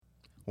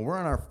Well, we're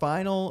on our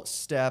final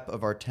step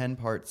of our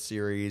 10-part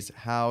series,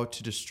 How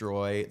to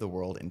Destroy the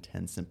World in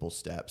 10 Simple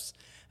Steps.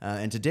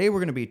 And today we're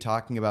going to be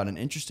talking about an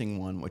interesting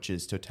one, which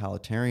is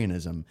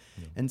totalitarianism.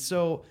 Yeah. And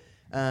so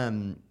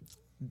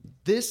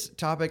this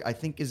topic, I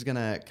think, is going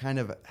to kind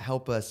of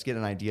help us get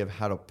an idea of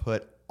how to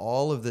put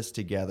all of this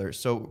together.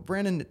 So,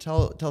 Brandon,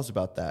 tell us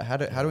about that.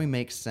 How do we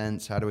make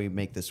sense? How do we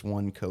make this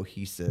one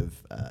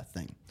cohesive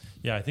thing?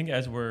 Yeah, I think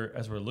as we're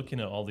looking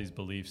at all these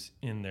beliefs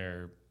in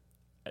their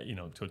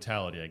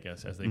totality, I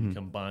guess, as they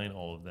combine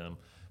all of them,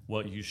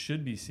 what you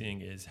should be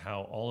seeing is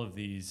how all of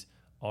these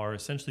are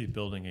essentially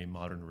building a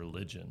modern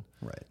religion.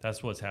 Right.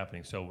 That's what's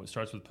happening. So it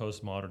starts with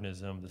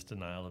postmodernism, this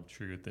denial of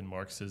truth, and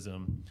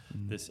Marxism,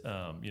 this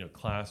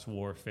class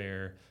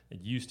warfare.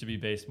 It used to be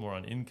based more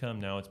on income.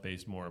 Now it's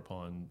based more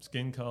upon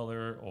skin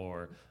color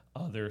or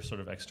other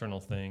sort of external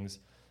things.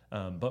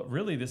 But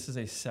really, this is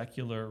a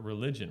secular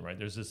religion, right?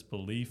 There's this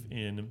belief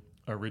in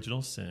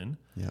original sin.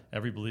 Yep.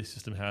 Every belief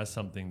system has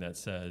something that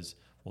says,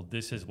 well,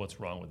 this is what's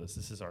wrong with us.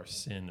 This is our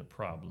sin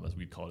problem, as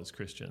we call it as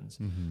Christians.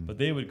 But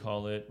they would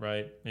call it,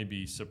 right,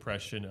 maybe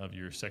suppression of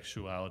your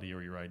sexuality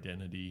or your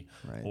identity,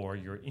 right, or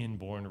your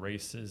inborn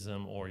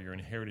racism or your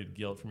inherited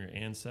guilt from your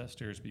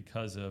ancestors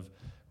because of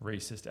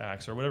racist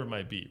acts or whatever it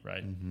might be,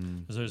 right?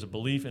 So there's a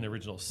belief in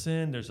original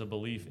sin. There's a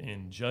belief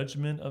in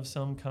judgment of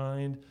some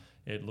kind.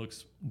 It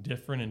looks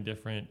different in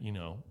different,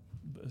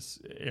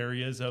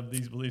 areas of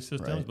these belief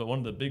systems. Right. But one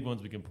of the big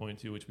ones we can point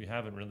to, which we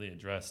haven't really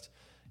addressed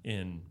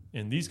in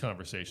these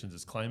conversations,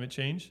 is climate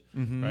change,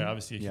 right?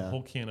 Obviously, a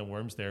whole can of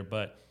worms there,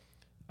 but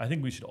I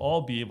think we should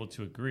all be able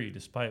to agree,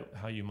 despite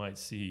how you might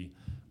see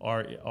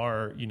our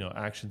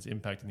actions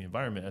impacting the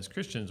environment. As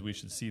Christians, we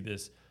should see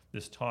this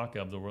talk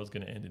of the world's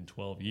going to end in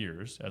 12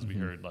 years, as we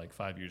heard like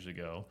 5 years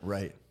ago.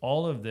 Right.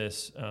 All of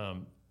this,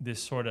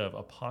 this sort of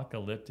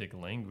apocalyptic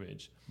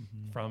language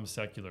from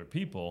secular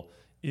people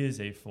is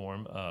a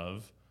form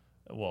of,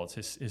 well,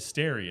 it's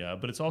hysteria,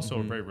 but it's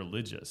also very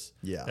religious.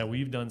 Yeah. That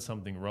we've done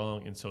something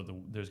wrong, and so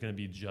there's going to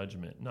be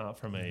judgment, not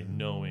from a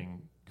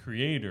knowing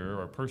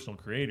creator or personal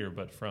creator,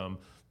 but from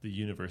the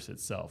universe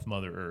itself,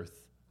 Mother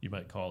Earth, you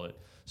might call it.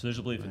 So there's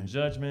a belief in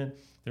judgment.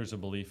 There's a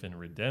belief in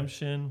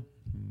redemption,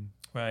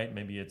 right?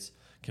 Maybe it's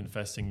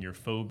confessing your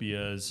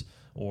phobias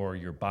or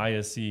your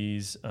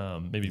biases,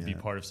 maybe be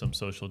part of some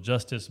social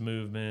justice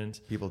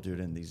movement. People do it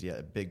in these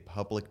big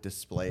public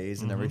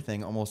displays and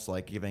everything, almost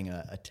like giving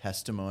a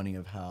testimony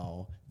of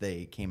how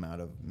they came out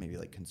of maybe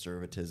like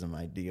conservatism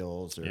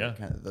ideals or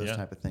kind of those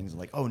type of things.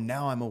 Like, oh,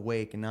 now I'm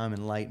awake and now I'm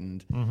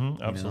enlightened.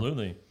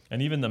 Absolutely.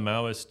 And even the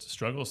Maoist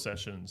struggle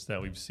sessions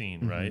that we've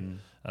seen, right?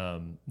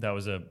 That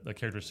was a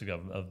characteristic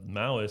of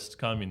Maoist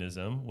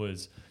communism,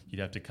 was you'd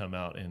have to come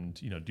out and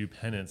do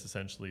penance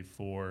essentially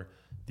for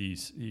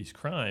these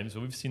crimes.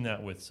 But we've seen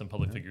that with some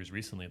public figures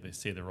recently. They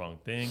say the wrong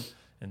thing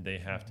and they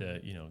have to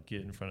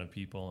get in front of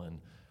people and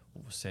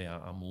say,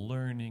 I'm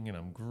learning and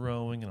I'm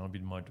growing and I'll be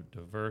more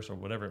diverse or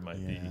whatever it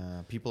might be.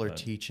 People are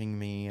teaching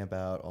me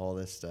about all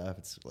this stuff.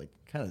 It's like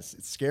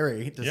it's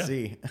scary to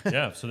see.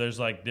 So there's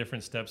like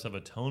different steps of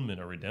atonement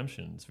or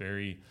redemption. It's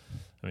very,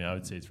 I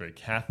would say it's very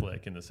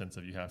Catholic in the sense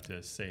of you have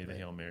to say the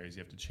Hail Marys,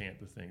 you have to chant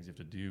the things, you have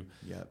to do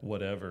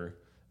whatever.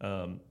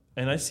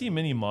 And I see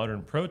many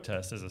modern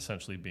protests as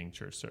essentially being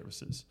church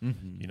services.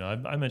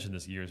 I mentioned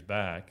this years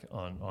back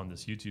on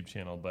this YouTube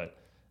channel, but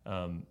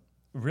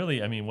really,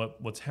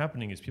 what's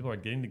happening is people are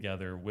getting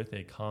together with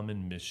a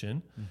common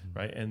mission,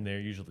 right? And they're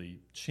usually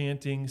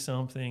chanting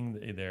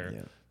something.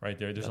 They're right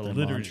there. There's a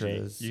liturgy.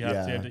 Mantras. You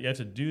have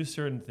to do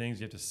certain things.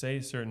 You have to say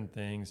certain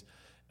things.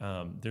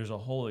 There's a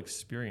whole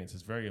experience.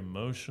 It's very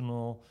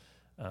emotional.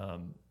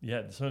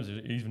 Sometimes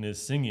there even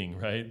is singing,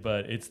 right?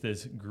 But it's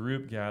this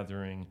group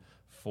gathering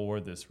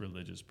for this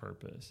religious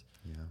purpose.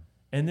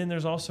 And then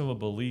there's also a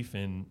belief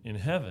in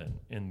heaven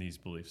in these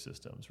belief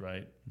systems,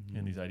 right?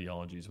 In these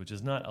ideologies, which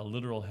is not a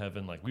literal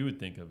heaven like we would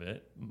think of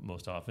it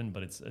most often,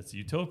 but it's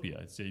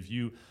utopia. It's if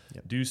you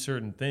do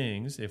certain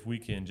things, if we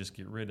can just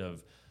get rid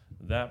of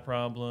that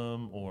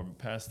problem or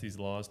pass these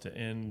laws to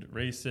end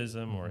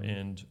racism or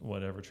end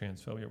whatever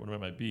transphobia, whatever it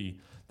might be,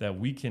 that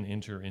we can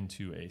enter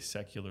into a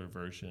secular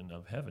version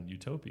of heaven,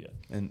 utopia.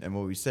 And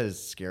what we said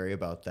is scary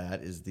about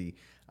that is the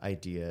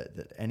idea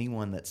that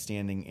anyone that's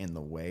standing in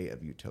the way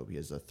of utopia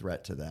is a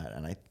threat to that.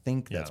 And I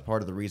think that's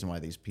part of the reason why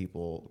these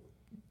people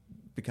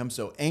become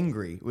so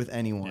angry with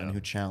anyone who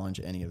challenge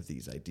any of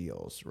these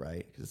ideals,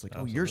 right? Because it's like,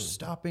 oh, you're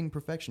stopping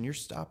perfection. You're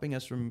stopping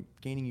us from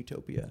gaining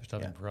utopia. You're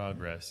stopping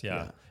progress,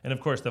 And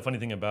of course, the funny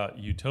thing about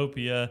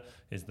utopia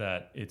is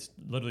that it's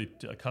literally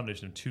a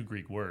combination of two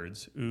Greek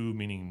words, ou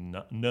meaning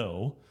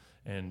no,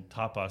 and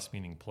topos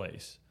meaning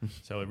place.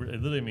 So it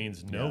literally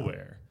means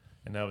nowhere.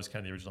 And that was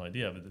kind of the original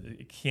idea of it.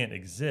 It can't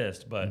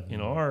exist, but in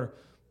our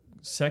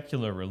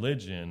secular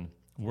religion,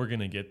 we're going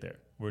to get there.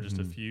 We're just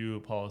a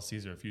few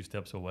policies or a few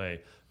steps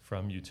away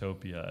from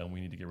utopia, and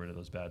we need to get rid of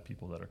those bad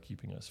people that are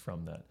keeping us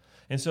from that.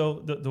 And so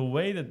the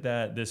way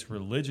that this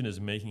religion is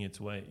making its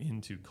way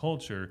into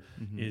culture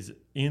is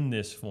in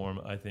this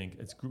form. I think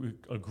it's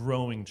a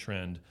growing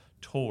trend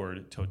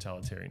toward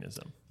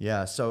totalitarianism.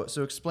 Yeah. So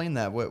explain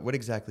that. What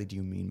exactly do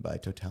you mean by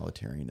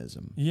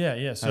totalitarianism?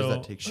 Yeah. So how does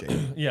that take shape?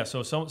 Yeah.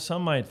 So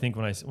some might think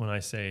when I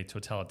say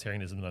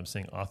totalitarianism that I'm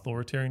saying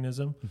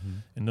authoritarianism,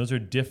 and those are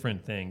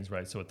different things,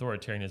 right? So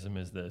authoritarianism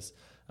is this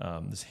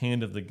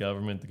hand of the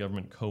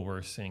government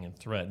coercing and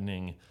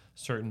threatening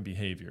certain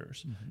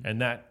behaviors,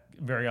 and that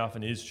very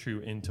often is true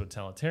in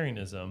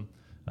totalitarianism.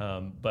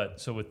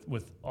 But so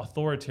with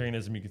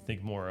authoritarianism, you can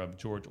think more of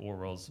George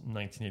Orwell's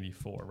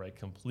 1984, right?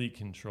 Complete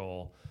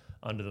control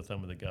under the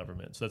thumb of the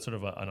government. So that's sort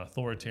of an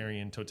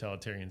authoritarian,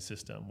 totalitarian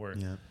system where,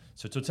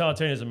 so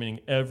totalitarianism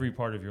meaning every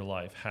part of your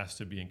life has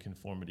to be in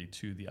conformity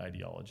to the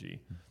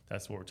ideology.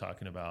 That's what we're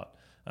talking about.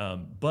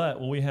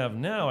 But what we have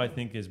now, I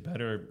think, is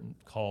better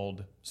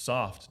called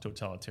soft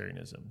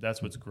totalitarianism.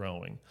 That's what's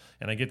growing.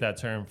 And I get that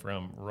term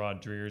from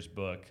Rod Dreher's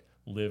book,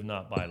 Live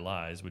Not by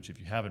Lies, which if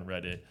you haven't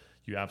read it,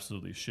 you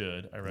absolutely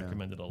should. I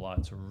recommend it a lot.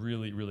 It's a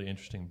really, really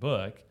interesting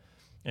book.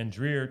 And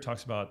Dreher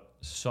talks about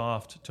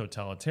soft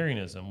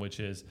totalitarianism, which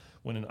is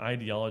when an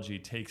ideology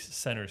takes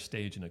center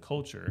stage in a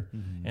culture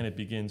and it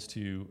begins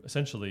to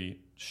essentially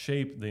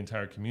shape the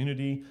entire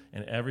community,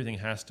 and everything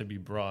has to be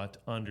brought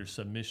under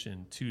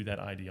submission to that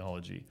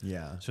ideology.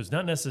 Yeah. So it's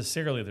not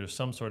necessarily there's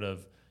some sort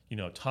of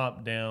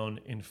top-down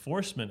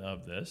enforcement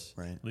of this,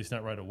 right, at least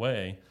not right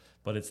away,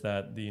 but it's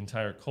that the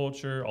entire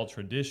culture, all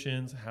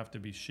traditions have to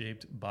be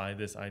shaped by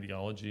this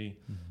ideology.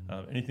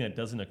 Anything that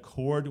doesn't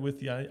accord with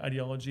the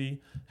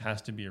ideology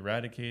has to be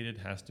eradicated,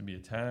 has to be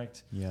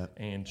attacked.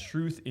 And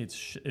truth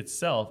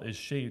itself is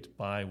shaped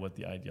by what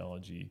the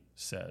ideology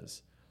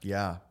says.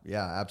 Yeah,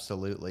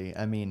 absolutely.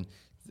 I mean,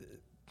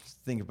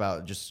 think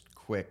about just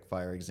quick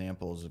fire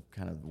examples of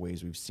kind of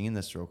ways we've seen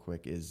this real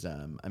quick is,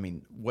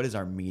 what is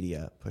our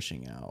media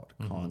pushing out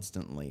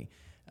constantly?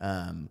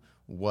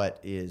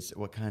 What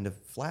kind of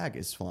flag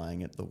is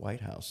flying at the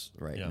White House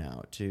right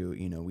now too?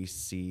 We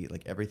see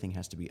like everything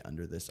has to be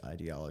under this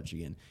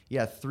ideology. And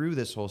through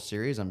this whole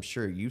series, I'm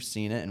sure you've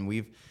seen it, and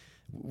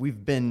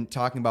we've been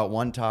talking about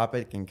one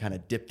topic and kind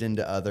of dipped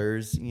into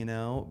others,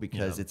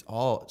 because it's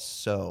all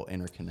so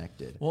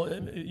interconnected. Well,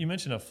 you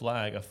mentioned a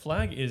flag. A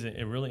flag is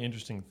a really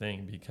interesting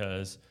thing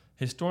because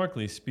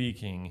historically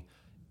speaking,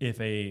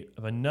 if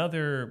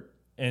another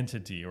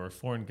entity or a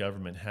foreign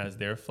government has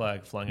their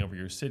flag flying over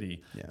your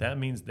city, that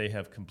means they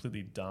have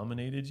completely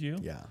dominated you,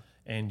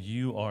 and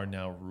you are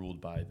now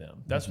ruled by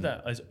them. That's what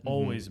that has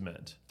always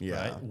meant,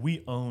 right?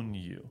 We own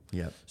you.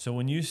 So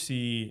when you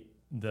see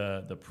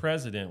the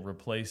president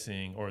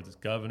replacing, or the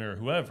governor,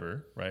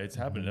 whoever, right? It's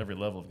happened at every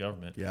level of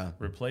government,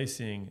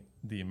 replacing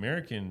the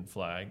American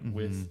flag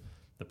with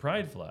the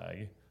pride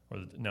flag,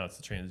 or now it's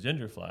the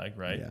transgender flag,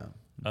 right?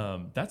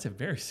 That's a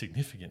very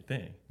significant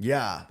thing.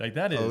 Like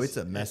that is, it's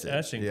a message.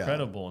 That's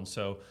incredible. And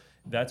so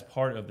that's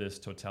part of this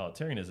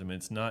totalitarianism.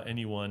 It's not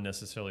anyone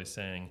necessarily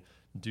saying,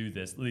 do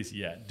this, at least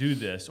do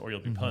this or you'll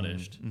be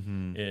punished.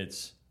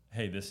 It's,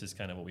 hey, this is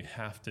kind of what we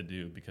have to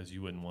do because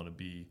you wouldn't want to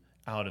be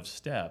out of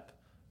step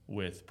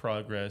with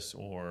progress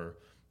or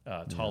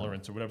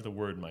tolerance or whatever the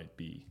word might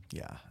be.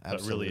 Absolutely.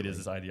 But really it is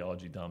this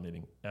ideology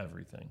dominating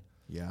everything.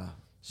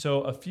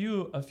 So a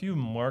few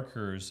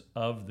markers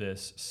of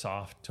this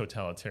soft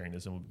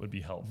totalitarianism would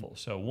be helpful.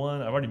 So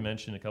one, I've already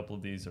mentioned a couple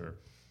of these or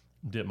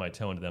dipped my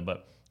toe into them,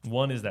 but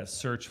one is that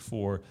search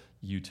for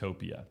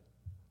utopia.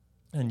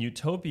 And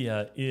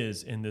utopia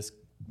is, in this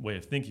way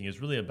of thinking,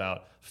 is really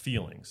about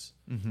feelings.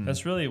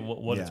 That's really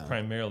what it's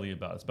primarily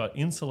about. It's about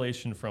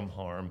insulation from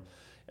harm.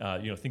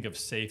 Think of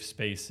safe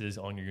spaces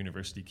on your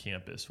university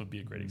campus would be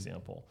a great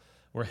example.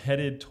 We're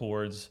headed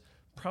towards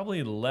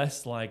probably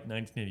less like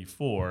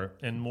 1984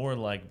 and more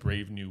like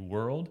Brave New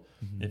World.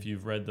 If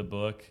you've read the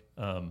book,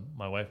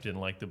 my wife didn't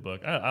like the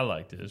book. I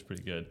liked it. It was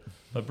pretty good.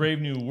 But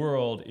Brave New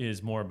World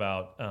is more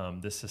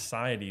about this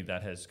society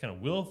that has kind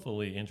of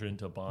willfully entered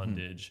into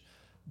bondage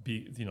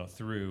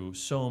through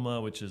Soma,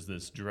 which is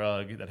this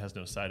drug that has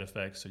no side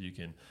effects. So you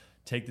can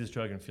take this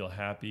drug and feel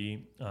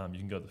happy. You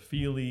can go to the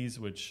Feelies,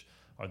 which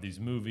are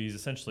these movies.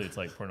 Essentially, it's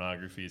like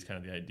pornography is kind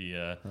of the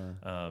idea.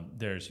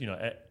 There's,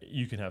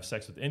 you can have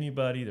sex with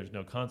anybody. There's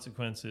no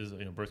consequences.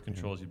 Birth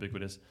control is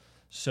ubiquitous.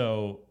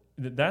 So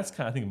that's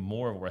kind of, I think,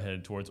 more of what we're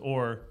headed towards.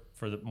 Or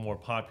for the more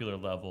popular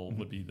level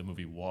would be the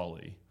movie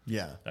WALL-E.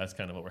 That's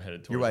kind of what we're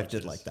headed towards. Your wife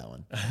did like that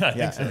one. I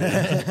think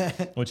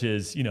so. Which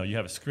is, you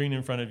have a screen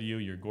in front of you.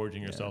 You're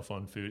gorging yourself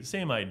on food.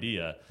 Same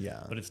idea.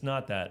 But it's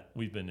not that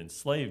we've been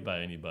enslaved by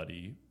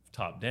anybody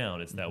top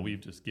down. It's that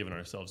we've just given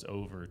ourselves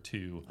over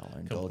to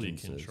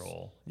complete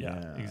control.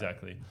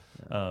 Exactly.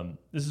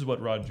 This is what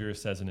Rod Dreher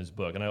says in his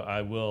book, and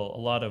a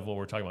lot of what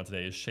we're talking about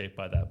today is shaped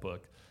by that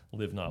book,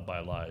 Live Not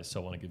by Lies.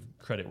 So I want to give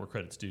credit where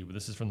credit's due, but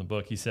this is from the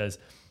book. He says,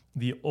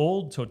 the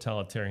old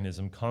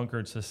totalitarianism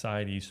conquered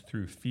societies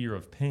through fear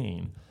of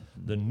pain.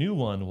 The new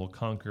one will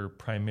conquer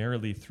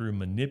primarily through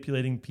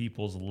manipulating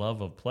people's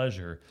love of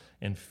pleasure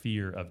and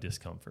fear of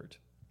discomfort.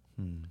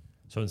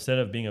 So instead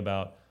of being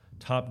about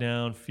top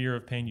down, fear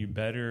of pain. You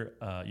better,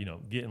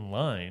 get in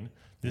line.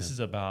 This is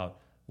about,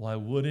 well, I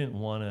wouldn't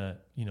want to,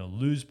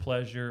 lose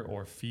pleasure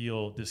or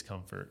feel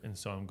discomfort. And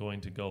so I'm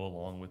going to go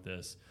along with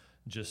this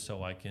just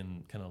so I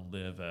can kind of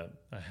live a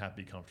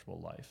happy, comfortable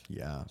life.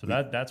 Yeah. So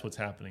that's what's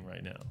happening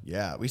right now.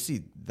 Yeah, we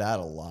see that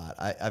a lot.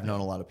 I've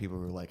known a lot of people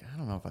who are like, I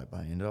don't know if I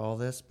buy into all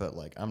this, but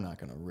like, I'm not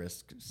going to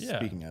risk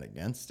speaking out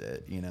against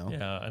it,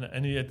 Yeah,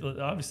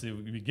 and obviously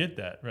we get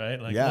that,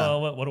 right? Like, Yeah.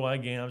 well, what do I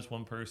gain? I'm just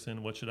one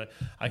person. What should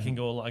I can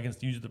go, I can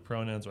use the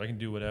pronouns, or I can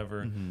do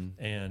whatever.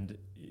 And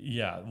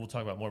yeah, we'll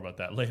talk more about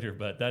that later,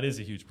 but that is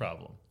a huge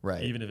problem.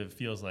 Right. Even if it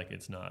feels like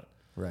it's not.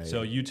 Right.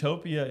 So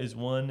utopia is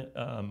one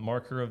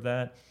marker of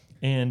that.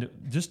 And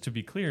just to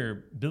be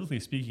clear, biblically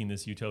speaking,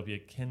 this utopia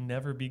can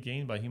never be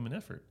gained by human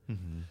effort.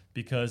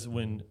 Because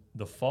when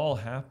the fall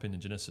happened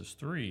in Genesis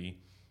 3,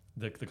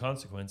 the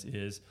consequence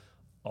is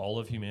all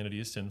of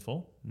humanity is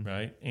sinful,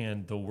 right?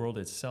 And the world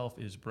itself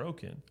is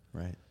broken.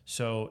 Right.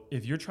 So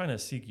if you're trying to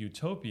seek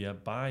utopia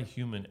by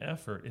human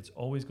effort, it's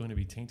always going to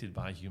be tainted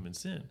by human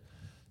sin.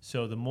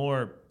 So the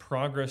more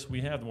progress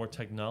we have, the more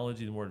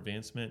technology, the more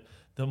advancement,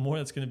 the more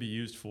that's going to be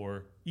used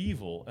for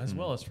evil as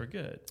well as for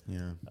good.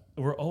 Yeah.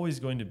 We're always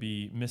going to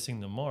be missing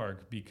the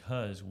mark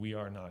because we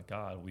are not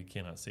God. We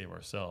cannot save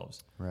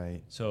ourselves.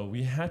 Right. So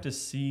we have to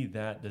see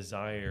that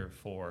desire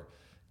for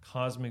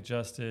cosmic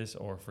justice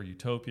or for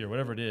utopia or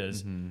whatever it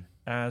is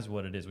as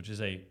what it is, which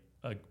is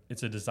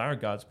it's a desire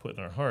God's put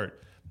in our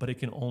heart, but it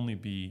can only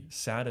be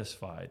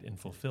satisfied and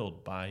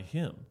fulfilled by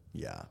Him.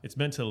 Yeah. It's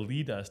meant to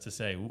lead us to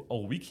say,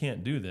 oh, we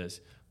can't do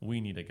this. We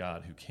need a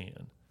God who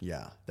can.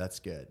 Yeah, that's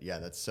good. Yeah,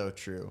 that's so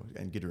true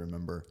and good to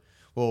remember.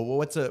 Well,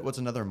 what's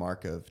another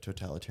mark of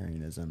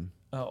totalitarianism?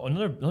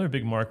 Another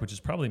big mark, which is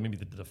probably maybe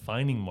the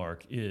defining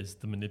mark, is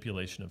the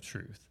manipulation of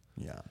truth.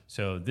 Yeah.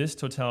 So this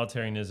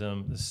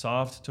totalitarianism, the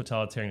soft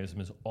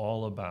totalitarianism, is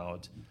all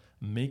about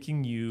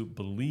making you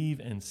believe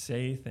and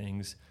say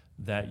things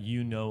that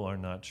you know are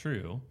not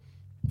true,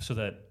 so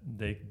that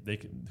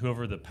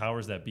whoever the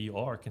powers that be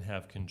are can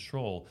have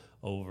control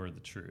over the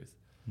truth.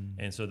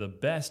 And so the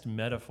best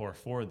metaphor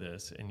for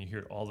this, and you hear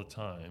it all the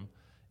time,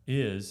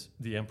 is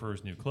the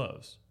Emperor's New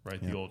Clothes, right?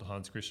 The old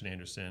Hans Christian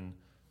Andersen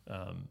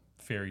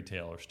fairy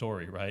tale or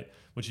story, right?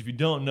 Which, if you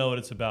don't know what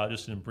it's about,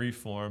 just in brief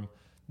form,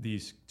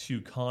 these two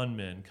con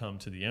men come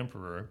to the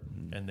Emperor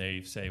and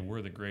they say,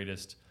 we're the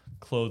greatest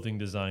clothing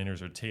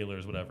designers or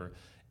tailors, whatever,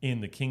 in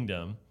the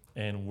kingdom,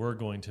 and we're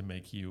going to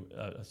make you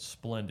a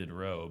splendid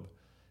robe.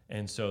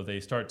 And so they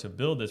start to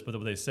build this, but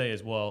what they say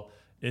is, well,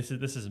 this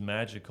is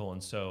magical,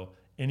 and so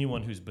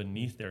anyone who's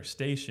beneath their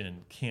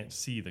station can't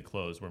see the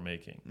clothes we're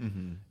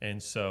making.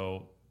 And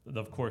so,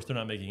 of course, they're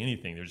not making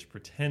anything. They're just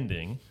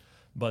pretending.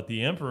 But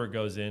the Emperor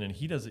goes in, and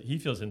he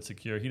feels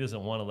insecure. He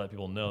doesn't want to let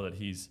people know that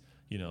he's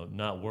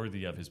not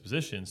worthy of his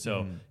position.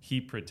 So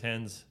he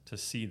pretends to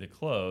see the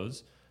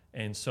clothes,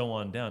 and so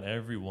on down.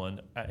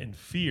 Everyone, in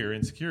fear,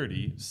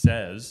 insecurity,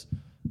 says,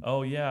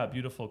 oh, yeah,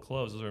 beautiful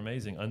clothes. Those are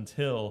amazing,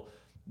 until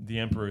the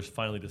Emperor is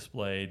finally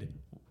displayed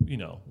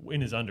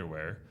in his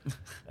underwear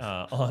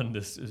on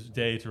this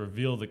day to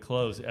reveal the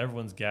clothes.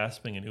 Everyone's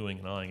gasping and oohing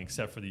and awing,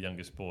 except for the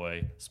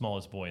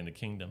smallest boy in the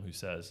kingdom, who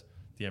says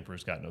the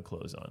Emperor's got no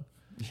clothes on.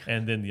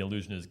 And then the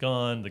illusion is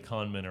gone. The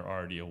con men are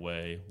already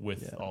away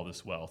with all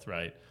this wealth,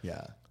 right?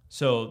 Yeah.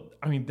 So,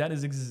 that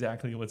is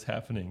exactly what's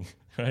happening,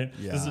 right?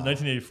 Yeah. This is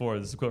 1984.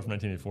 This is a quote from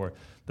 1984.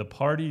 The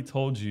party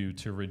told you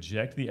to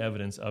reject the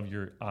evidence of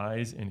your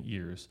eyes and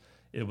ears.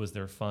 It was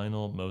their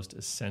final, most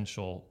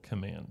essential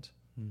command.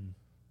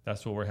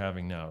 That's what we're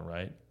having now,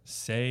 right?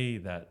 Say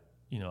that,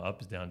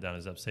 up is down, down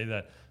is up. Say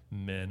that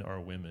men are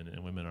women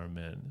and women are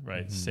men,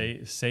 right?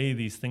 Say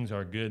these things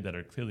are good that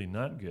are clearly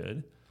not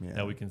good,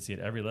 that we can see at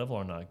every level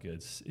are not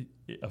good.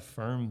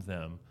 Affirm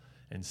them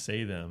and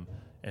say them,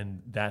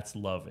 and that's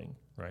loving,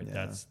 right?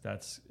 Yeah.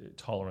 That's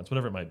tolerance,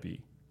 whatever it might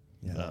be.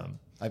 Yeah.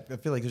 I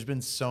feel like there's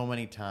been so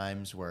many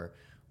times where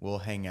we'll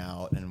hang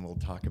out and we'll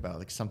talk about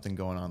like something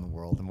going on in the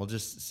world, and we'll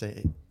just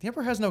say the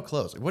Emperor has no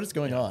clothes. Like, what is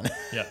going on?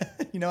 Yeah.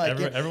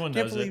 Everyone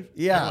knows believe, it.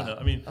 Yeah.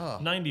 Everyone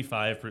knows.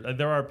 95%.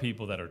 There are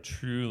people that are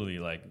truly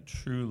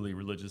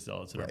religious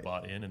zealots that are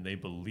bought in, and they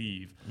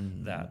believe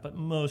that. But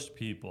most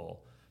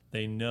people,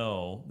 they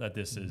know that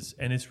this is,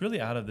 and it's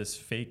really out of this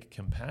fake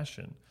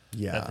compassion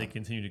that they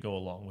continue to go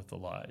along with the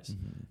lies.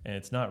 And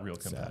it's not real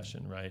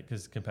compassion, right?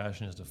 Because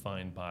compassion is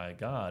defined by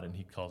God, and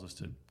He calls us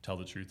to tell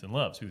the truth in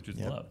love, speak the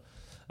truth in love.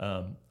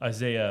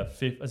 Isaiah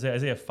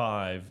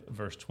 5,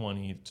 verse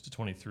 20 to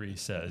 23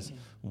 says,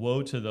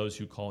 woe to those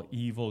who call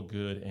evil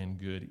good and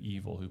good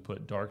evil, who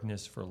put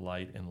darkness for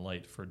light and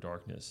light for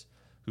darkness,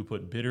 who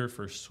put bitter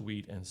for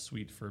sweet and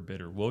sweet for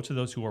bitter. Woe to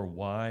those who are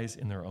wise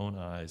in their own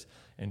eyes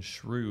and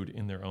shrewd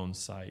in their own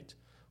sight.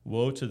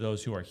 Woe to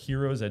those who are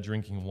heroes at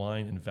drinking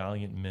wine and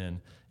valiant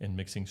men and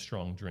mixing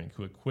strong drink,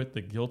 who acquit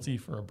the guilty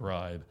for a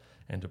bribe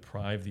and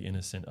deprive the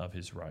innocent of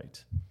his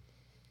right.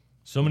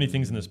 So many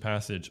things in this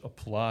passage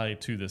apply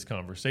to this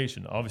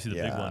conversation. Obviously,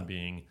 the big one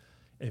being,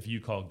 if you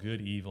call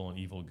good evil and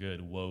evil good,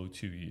 woe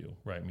to you,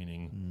 right?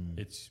 Meaning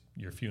it's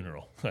your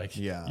funeral.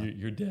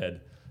 You're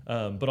dead.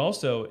 But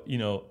also,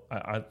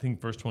 I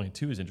think verse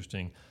 22 is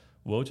interesting.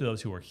 Woe to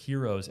those who are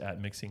heroes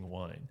at mixing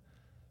wine.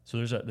 So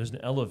there's an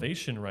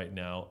elevation right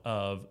now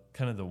of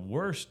kind of the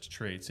worst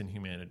traits in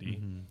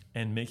humanity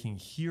and making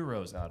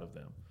heroes out of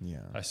them. Yeah.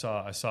 I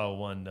saw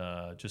one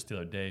just the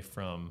other day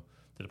from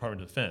the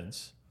Department of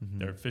Defense,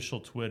 their official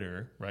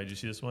Twitter, right? Did you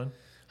see this one?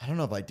 I don't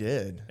know if I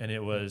did. And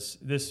it was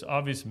this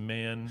obvious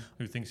man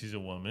who thinks he's a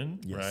woman,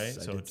 Yes, right?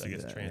 So I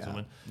guess that. trans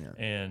woman. Yeah.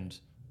 And,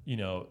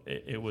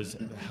 it was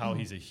how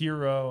he's a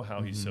hero,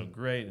 how he's so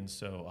great and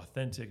so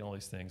authentic, and all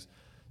these things.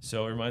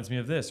 So it reminds me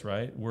of this,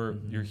 right?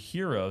 You're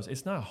heroes.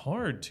 It's not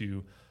hard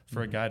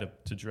for a guy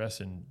to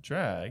dress in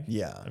drag.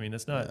 Yeah. I mean,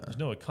 there's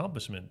no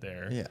accomplishment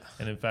there. Yeah.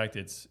 And in fact,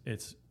 it's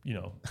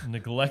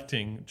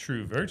neglecting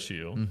true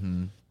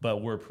virtue,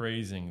 but we're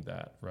praising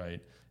that,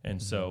 right? And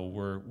so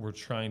we're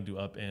trying to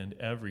upend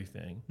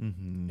everything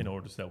in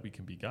order so that we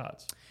can be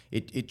gods.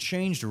 It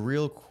changed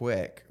real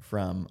quick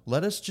from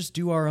let us just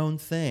do our own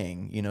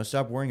thing,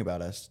 stop worrying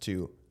about us,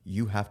 to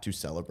you have to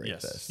celebrate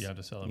this. Yes, you have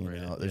to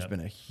celebrate it. There's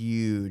been a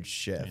huge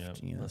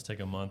shift. Let's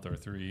take a month or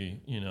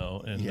 3,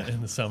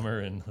 in the summer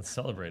and let's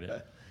celebrate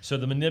it. So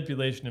the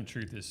manipulation of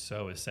truth is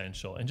so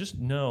essential. And just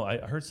know, I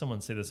heard someone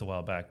say this a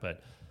while back,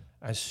 but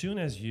as soon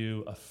as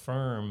you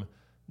affirm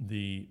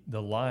the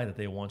lie that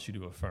they want you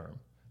to affirm,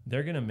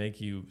 they're going to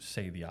make you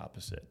say the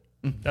opposite.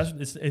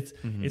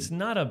 It's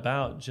not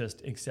about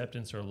just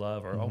acceptance or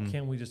love or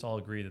can't we just all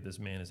agree that this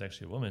man is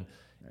actually a woman?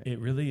 Right. It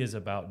really is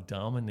about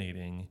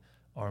dominating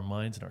our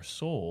minds and our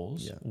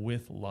souls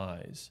with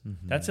lies.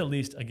 That's at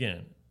least,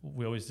 again,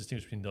 we always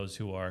distinguish between those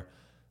who are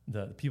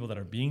the people that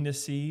are being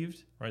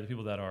deceived, right? The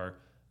people that are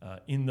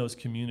in those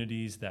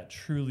communities that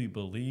truly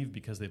believe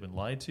because they've been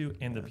lied to,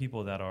 and the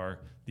people that are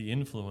the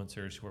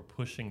influencers who are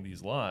pushing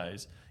these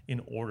lies in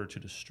order to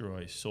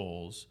destroy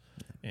souls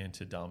and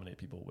to dominate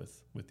people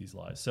with these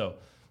lies. So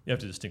you have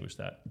to distinguish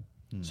that.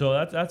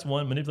 So that's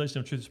one. Manipulation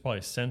of truth is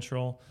probably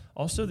central.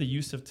 Also, the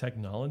use of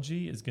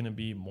technology is going to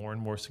be more and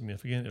more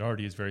significant. It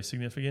already is very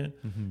significant.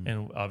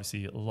 And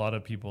obviously, a lot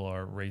of people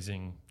are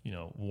raising,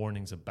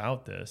 warnings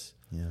about this.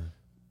 Yeah.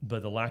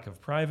 But the lack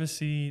of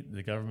privacy,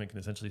 the government can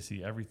essentially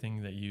see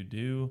everything that you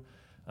do.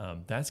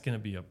 That's going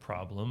to be a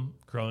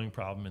growing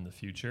problem in the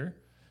future.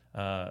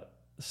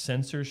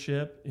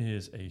 Censorship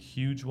is a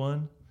huge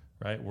one.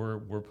 Right,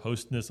 we're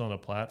posting this on a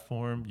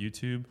platform,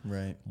 YouTube,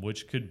 right,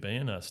 which could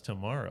ban us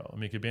tomorrow. I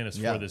mean, it could ban us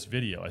for this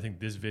video. I think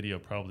this video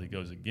probably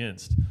goes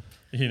against,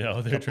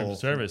 their terms of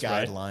service,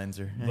 guidelines,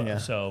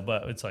 right?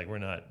 But it's like we're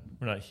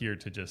not here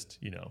to just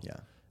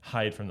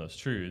hide from those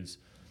truths.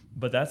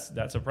 But that's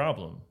a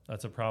problem.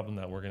 That's a problem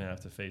that we're going to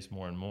have to face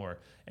more and more.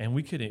 And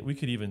we could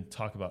even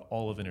talk about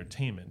all of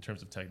entertainment in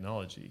terms of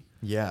technology.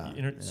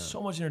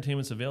 So much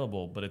entertainment's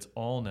available, but it's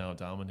all now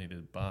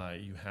dominated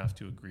by you have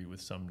to agree with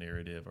some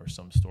narrative or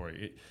some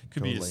story. It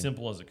could be as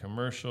simple as a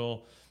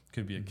commercial,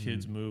 could be a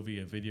kid's movie,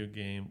 a video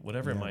game,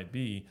 whatever it might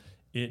be.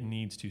 It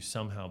needs to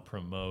somehow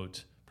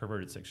promote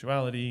perverted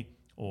sexuality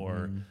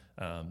or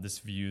this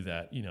view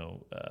that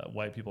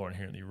white people are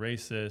inherently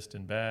racist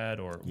and bad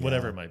or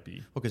whatever it might be.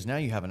 Well, because now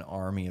you have an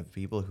army of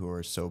people who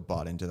are so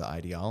bought into the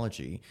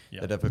ideology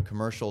that if a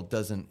commercial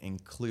doesn't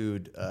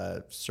include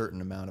a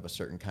certain amount of a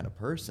certain kind of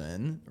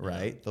person,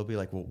 right, they'll be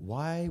like, well,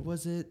 why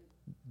was it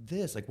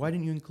this? Like, why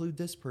didn't you include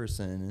this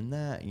person and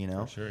that,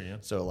 For sure, yeah.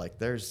 So, like,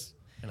 there's...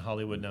 And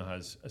Hollywood now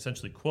has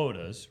essentially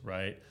quotas,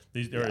 right?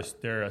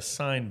 They're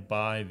assigned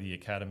by the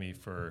Academy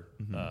for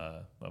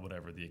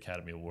whatever the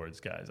Academy Awards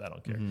guys. I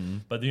don't care,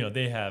 but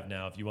they have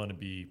now. If you want to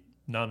be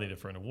nominated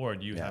for an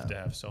award, you have to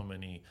have so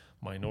many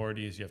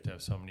minorities. You have to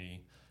have so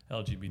many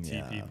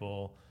LGBT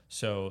people.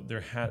 So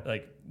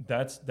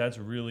that's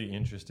really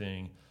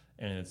interesting,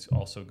 and it's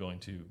also going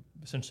to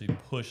essentially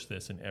push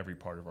this in every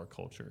part of our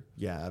culture.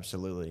 Yeah,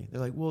 absolutely.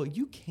 They're like, well,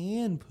 you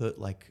can put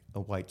like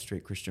a white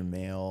straight Christian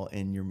male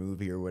in your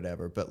movie or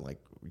whatever, but like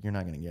you're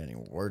not going to get any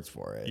awards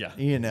for it. Yeah,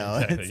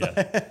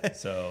 exactly. Like,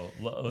 so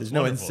there's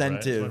no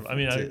incentive. Right? I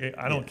mean,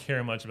 I don't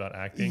care much about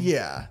acting.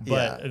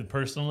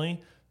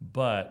 Personally,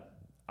 but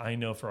I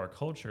know for our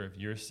culture, if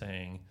you're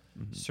saying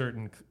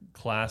certain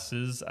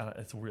classes,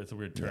 it's a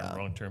weird term,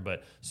 wrong term,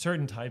 but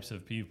certain types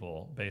of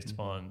people based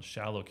upon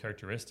shallow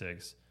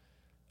characteristics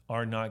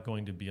are not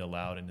going to be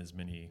allowed in as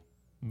many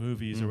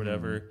movies or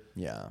whatever.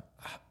 Yeah.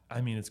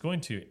 I mean, it's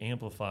going to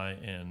amplify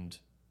and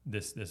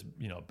there's going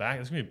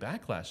to be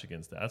backlash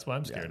against that. That's what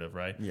I'm scared of,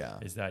 right? Yeah.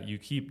 Is that you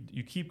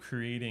keep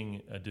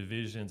creating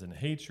divisions and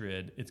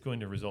hatred, it's going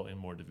to result in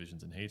more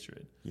divisions and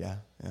hatred. Yeah.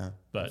 Yeah.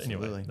 But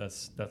anyway,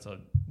 that's a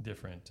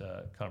different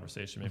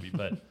conversation maybe.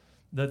 But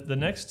the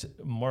next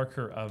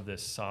marker of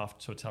this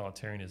soft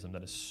totalitarianism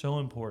that is so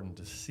important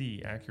to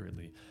see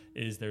accurately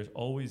is there's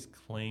always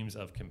claims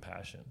of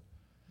compassion.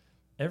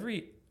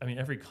 Every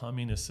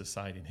communist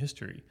society in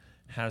history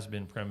has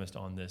been premised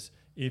on this.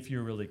 If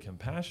you're really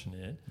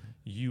compassionate,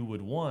 you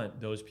would want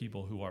those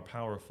people who are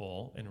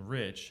powerful and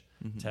rich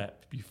to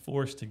be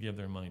forced to give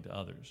their money to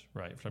others,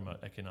 right? We're talking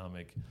about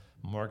economic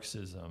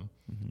Marxism.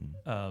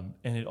 And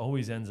it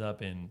always ends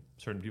up in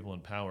certain people in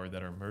power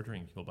that are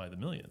murdering people by the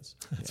millions.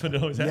 That's what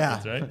it always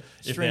happens, right?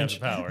 If they have the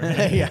power.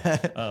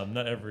 Right?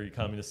 Not every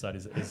communist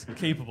society is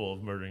capable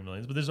of murdering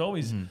millions, but there's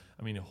always,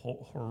 I mean,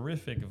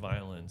 horrific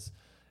violence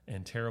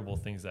and terrible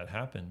things that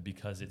happen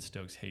because it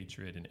stokes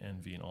hatred and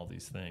envy and all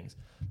these things.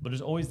 But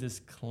there's always this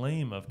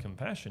claim of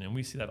compassion, and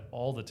we see that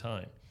all the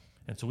time.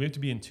 And so we have to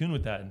be in tune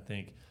with that and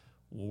think,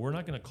 well, we're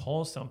not going to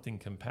call something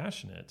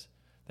compassionate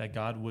that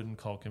God wouldn't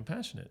call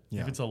compassionate.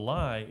 If it's a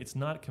lie, it's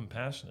not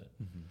compassionate.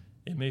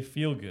 It may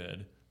feel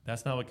good.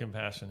 That's not what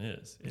compassion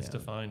is. It's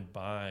defined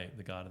by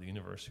the God of the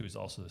universe, who is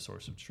also the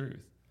source of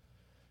truth.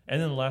 And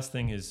then the last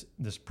thing is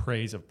this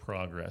praise of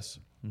progress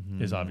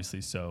is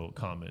obviously so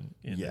common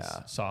in this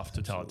soft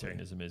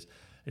totalitarianism.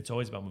 It's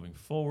always about moving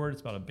forward.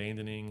 It's about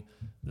abandoning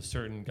the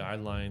certain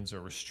guidelines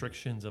or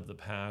restrictions of the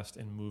past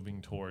and moving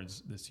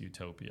towards this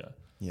utopia.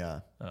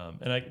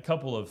 And a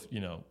couple of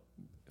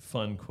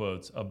fun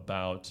quotes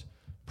about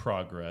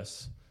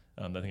progress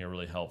that I think are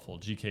really helpful.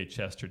 G.K.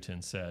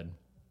 Chesterton said,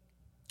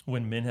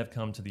 "When men have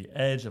come to the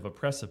edge of a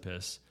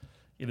precipice,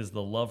 it is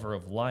the lover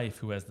of life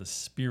who has the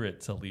spirit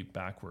to leap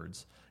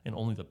backwards, and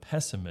only the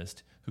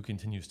pessimist who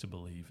continues to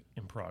believe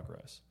in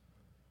progress."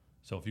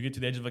 So if you get to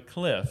the edge of a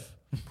cliff,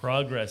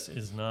 progress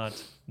is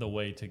not the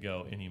way to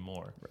go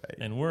anymore.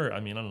 And I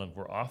don't know if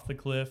we're off the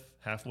cliff,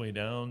 halfway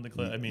down the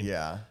cliff.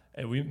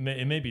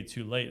 It may be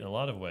too late in a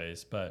lot of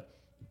ways, but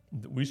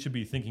we should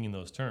be thinking in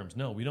those terms.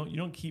 No, you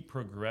don't keep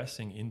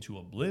progressing into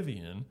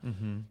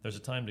oblivion. There's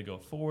a time to go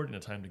forward and a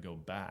time to go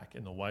back.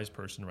 And the wise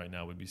person right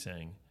now would be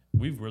saying,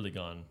 we've really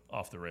gone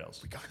off the rails.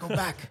 We got to go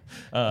back.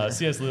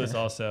 C.S. Lewis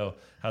also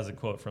has a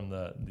quote from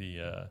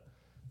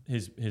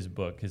his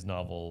book, his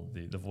novel,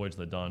 The Voyage of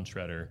the Dawn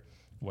Treader,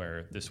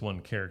 where this one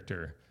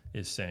character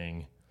is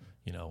saying,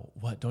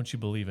 what, don't you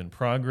believe in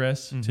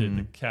progress? To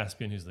the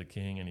Caspian, who's the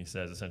king. And he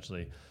says,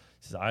 essentially,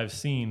 I've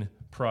seen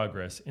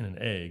progress in an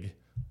egg.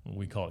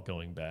 We call it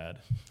going bad.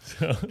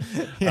 So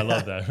I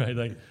love that, right?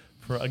 Like,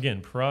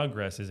 again,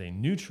 progress is a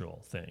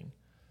neutral thing.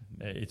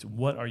 It's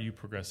what are you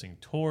progressing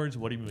towards?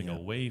 What are you moving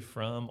away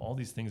from? All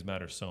these things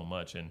matter so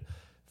much. And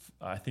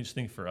I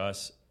think for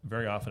us,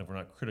 very often, if we're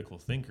not critical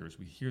thinkers,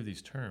 we hear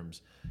these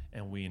terms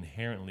and we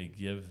inherently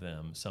give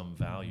them some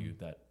value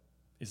that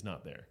is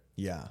not there.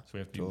 So we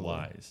have to be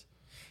wise.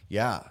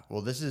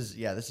 Well,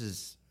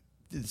 this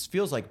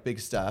feels like big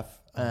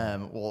stuff.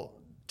 Well,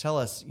 tell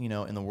us,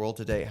 in the world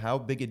today, how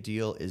big a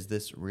deal is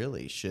this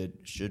really?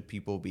 Should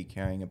people be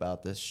caring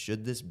about this?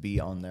 Should this be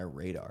on their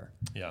radar?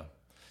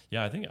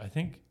 I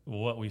think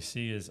what we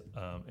see is,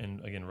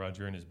 and again,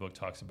 Roger in his book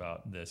talks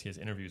about this. He has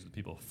interviews with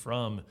people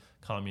from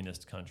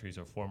communist countries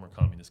or former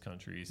communist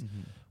countries,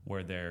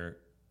 where they're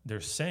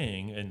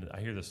saying, and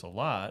I hear this a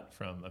lot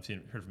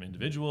heard from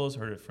individuals,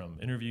 heard it from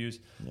interviews,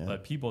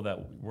 but people that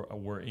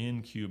were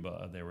in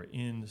Cuba, they were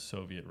in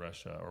Soviet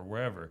Russia or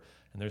wherever,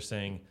 and they're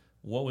saying,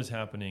 what was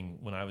happening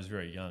when I was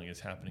very young is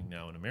happening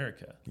now in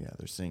America.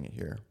 They're seeing it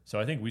here. So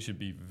I think we should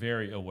be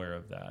very aware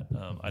of that.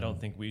 I don't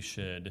think we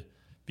should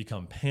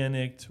become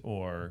panicked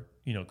or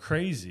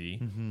crazy,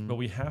 but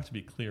we have to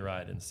be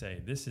clear-eyed and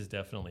say, this is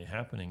definitely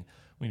happening.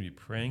 We need to be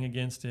praying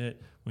against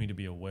it. We need to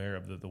be aware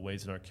of the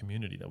ways in our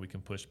community that we can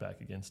push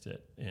back against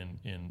it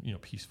in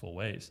peaceful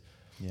ways.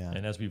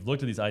 And as we've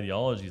looked at these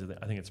ideologies,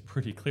 I think it's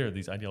pretty clear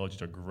these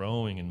ideologies are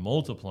growing and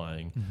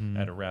multiplying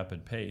at a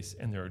rapid pace,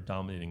 and they're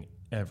dominating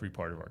every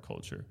part of our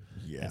culture.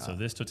 And so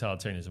this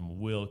totalitarianism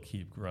will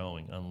keep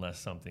growing unless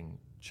something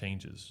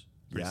changes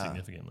pretty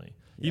significantly,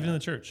 even in the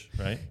church,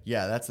 right?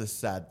 That's the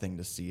sad thing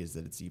to see, is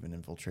that it's even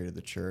infiltrated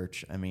the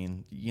church. I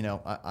mean,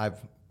 I've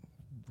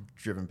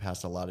driven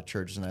past a lot of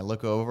churches and I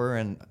look over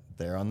and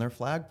they're on their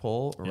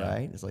flagpole,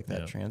 right? It's like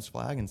that trans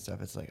flag and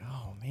stuff. It's like,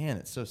 oh man,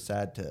 it's so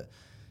sad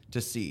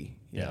to see.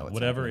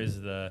 Whatever is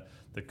the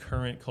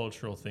current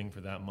cultural thing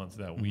for that month,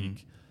 that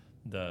week,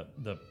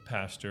 the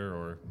pastor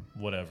or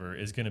whatever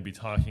is going to be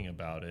talking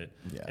about it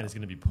and is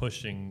going to be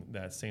pushing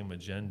that same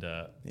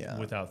agenda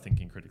without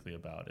thinking critically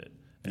about it.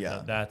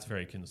 And that's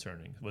very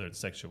concerning, whether it's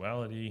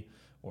sexuality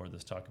or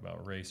this talk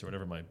about race or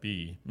whatever it might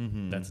be.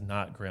 That's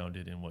not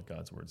grounded in what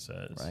God's word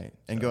says. Right.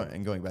 And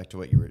going back to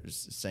what you were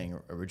saying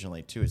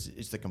originally too,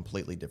 it's the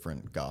completely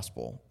different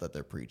gospel that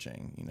they're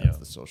preaching. It's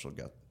the social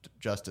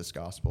justice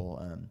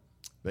gospel.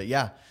 But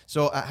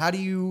so how do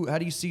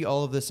you see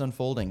all of this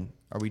unfolding?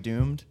 Are we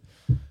doomed?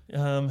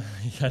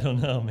 I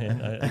don't know,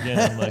 man.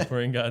 I'm like,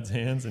 we're in God's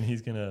hands, and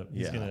He's gonna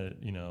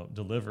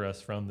deliver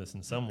us from this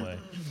in some way.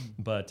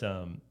 But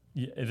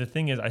the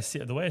thing is,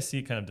 the way I see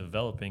it kind of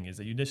developing is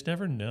that you just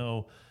never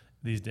know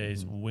these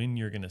days when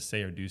you're going to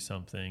say or do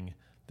something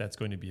that's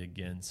going to be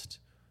against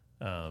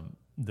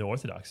the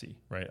orthodoxy,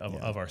 right,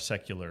 of our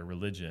secular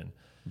religion.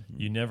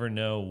 You never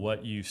know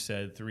what you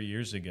said 3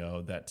 years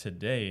ago that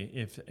today,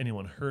 if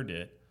anyone heard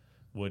it,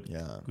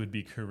 would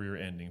be career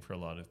ending for a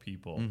lot of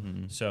people.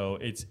 So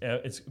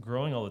it's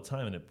growing all the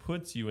time, and it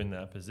puts you in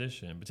that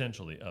position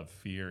potentially of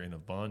fear and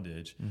of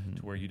bondage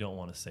to where you don't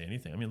want to say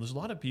anything. I mean, there's a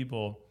lot of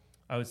people,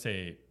 I would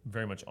say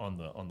very much on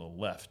the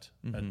left,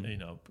 you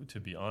know, to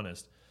be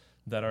honest,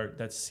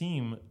 that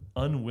seem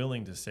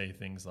unwilling to say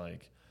things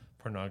like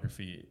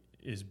pornography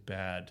is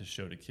bad to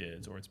show to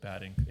kids, or it's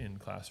bad in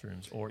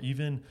classrooms, or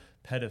even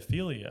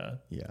pedophilia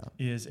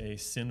is a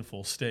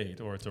sinful state,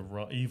 or it's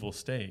a evil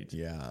state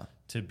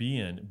to be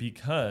in,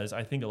 because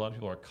I think a lot of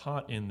people are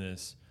caught in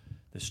this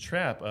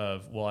trap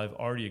of, well, I've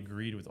already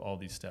agreed with all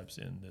these steps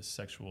in this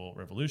sexual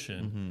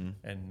revolution,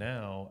 and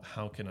now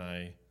how can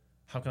I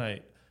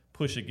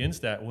push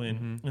against that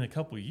when in a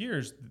couple of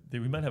years we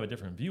might have a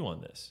different view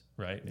on this,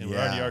 right? And we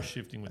already are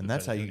shifting with and the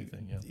that's how you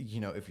thing. You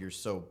know, if you're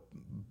so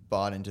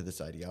bought into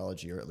this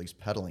ideology, or at least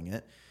peddling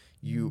it,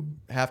 you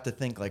have to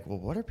think like, well,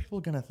 what are people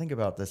going to think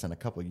about this in a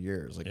couple of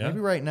years? Like maybe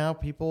right now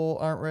people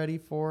aren't ready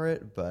for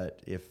it,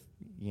 but if,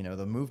 you know,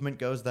 the movement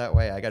goes that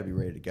way, I got to be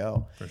ready to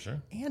go. For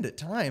sure. And at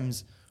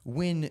times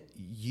when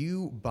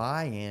you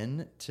buy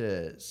in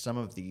to some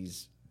of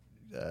these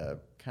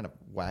kind of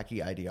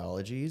wacky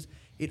ideologies,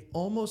 it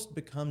almost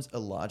becomes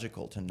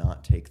illogical to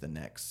not take the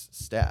next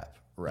step,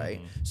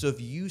 right? So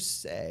if you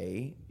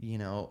say, you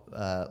know,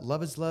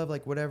 love is love,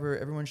 like whatever,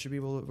 everyone should be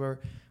able to,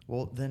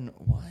 well, then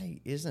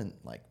why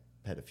isn't like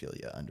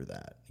pedophilia under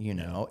that? You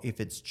know, if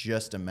it's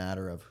just a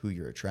matter of who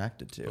you're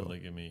attracted to.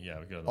 Polygamy,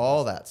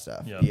 all that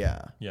stuff.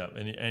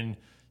 And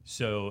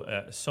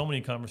so so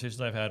many conversations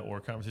I've had, or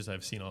conversations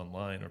I've seen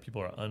online, where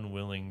people are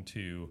unwilling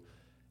to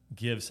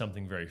give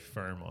something very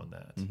firm on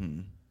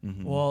that.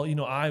 Well, you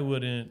know, I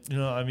wouldn't, you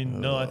know, I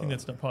mean, no, I think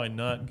that's probably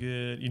not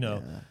good, you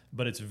know,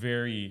 but it's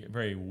very,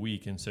 very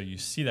weak. And so you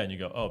see that and you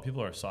go, oh,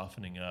 people are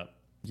softening up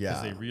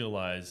because they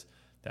realize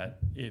that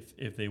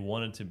if they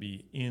wanted to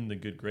be in the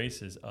good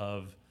graces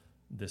of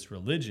this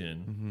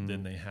religion,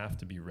 then they have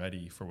to be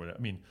ready for what, I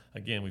mean,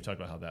 again, we've talked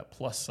about how that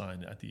plus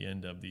sign at the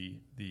end of the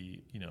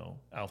you know,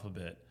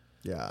 alphabet,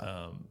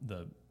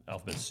 the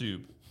alphabet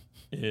soup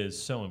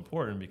is so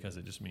important, because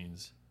it just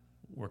means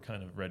we're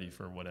kind of ready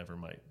for whatever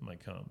might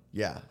come.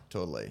 Yeah,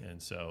 totally. And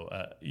so,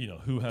 you know,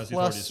 who has plus the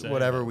authority to say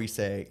whatever we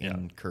say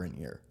in current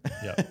year.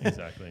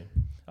 Exactly.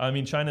 I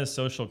mean, China's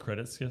social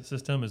credit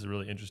system is a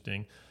really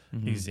interesting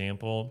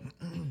example.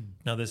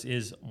 Now, this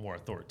is more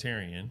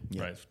authoritarian,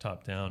 right,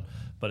 top down.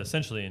 But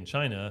essentially, in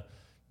China,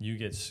 you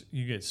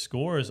get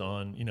scores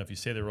on, you know, if you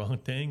say the wrong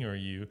thing or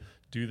you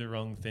do the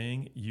wrong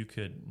thing, you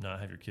could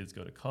not have your kids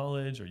go to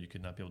college, or you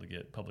could not be able to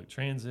get public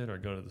transit or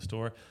go to the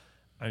store.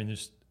 I mean,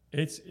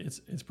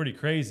 it's pretty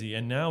crazy.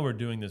 And now we're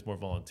doing this more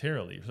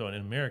voluntarily. So in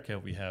America,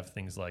 we have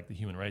things like the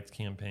Human Rights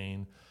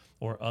Campaign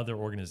or other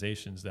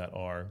organizations that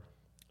are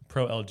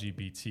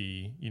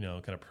pro-LGBT, you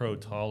know, kind of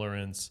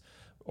pro-tolerance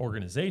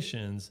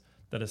organizations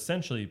that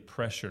essentially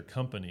pressure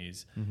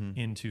companies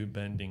into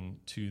bending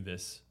to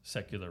this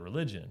secular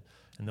religion.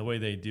 And the way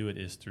they do it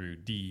is through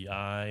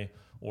DEI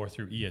or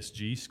through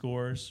ESG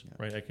scores,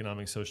 right?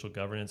 Economic, social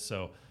governance.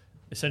 So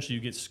essentially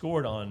you get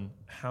scored on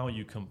how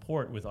you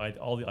comport with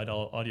all the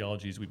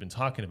ideologies we've been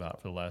talking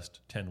about for the last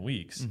 10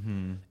 weeks.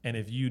 And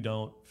if you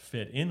don't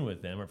fit in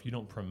with them, or if you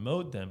don't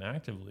promote them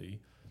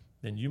actively,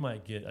 then you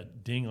might get a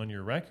ding on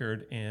your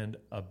record, and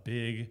a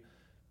big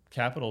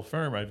capital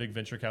firm, right, a big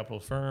venture capital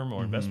firm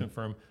or investment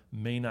firm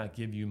may not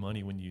give you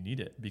money when you need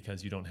it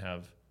because you don't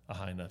have a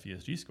high enough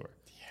ESG score.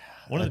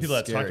 One of the people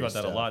that talked about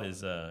that a lot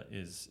is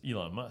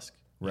Elon Musk.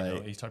 Right. You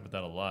know, he's talked about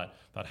that a lot,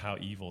 about how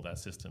evil that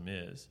system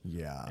is.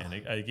 Yeah. And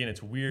again,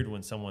 it's weird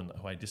when someone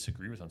who I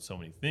disagree with on so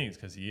many things,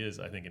 because he is,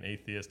 I think, an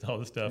atheist and all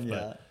this stuff.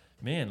 But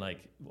man,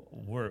 like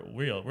we're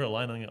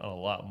aligning on a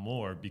lot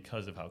more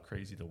because of how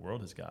crazy the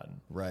world has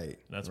gotten. Right.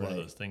 And that's one of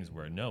those things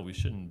where no, we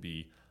shouldn't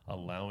be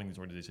allowing these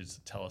organizations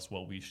to tell us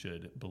what we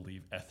should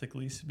believe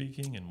ethically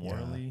speaking and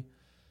morally.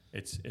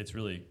 It's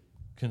really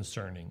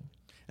concerning.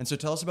 And so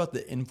tell us about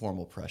the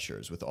informal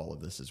pressures with all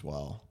of this as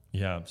well.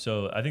 Yeah,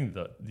 so I think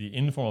the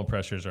informal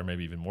pressures are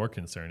maybe even more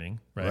concerning,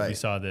 right? We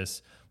saw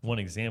this, one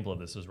example of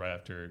this was right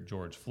after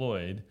George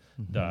Floyd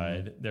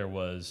died. There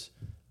was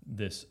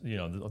this, you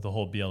know, the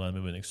whole BLM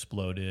movement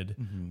exploded,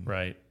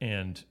 right?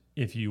 And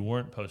if you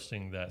weren't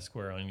posting that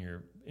square on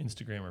your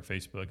Instagram or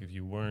Facebook, if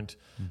you weren't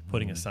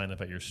putting a sign up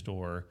at your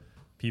store,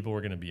 people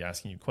were going to be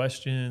asking you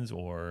questions,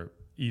 or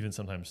even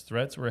sometimes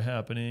threats were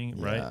happening,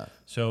 right?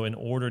 So in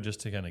order just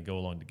to kind of go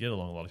along to get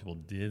along, a lot of people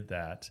did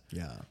that.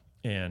 Yeah.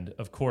 And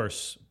of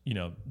course, you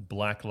know,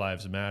 Black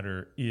Lives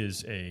Matter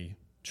is a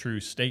true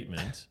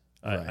statement.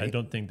 I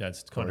don't think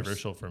that's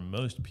controversial for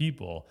most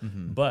people,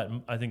 but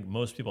I think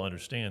most people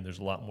understand there's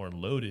a lot more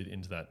loaded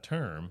into that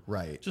term.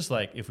 Right. Just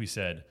like if we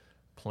said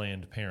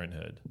Planned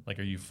Parenthood, like,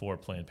 are you for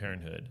Planned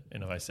Parenthood?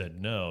 And if I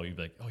said no, you'd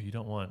be like, oh, you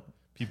don't want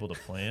people to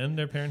plan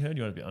their parenthood?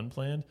 You want to be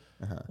unplanned?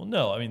 Well,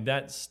 no, I mean,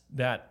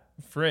 that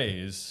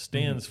phrase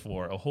stands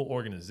for a whole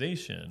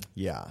organization.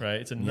 Yeah.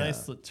 Right? It's a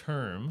nice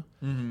term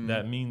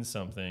that means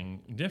something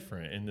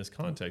different in this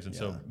context. And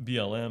so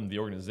BLM, the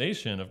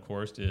organization, of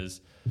course, is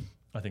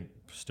I think,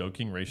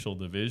 stoking racial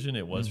division.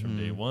 It was from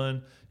day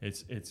one.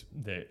 It's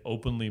they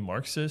openly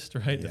Marxist,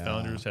 right? The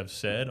founders have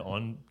said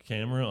on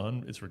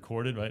camera, it's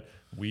recorded, right?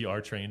 We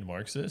are trained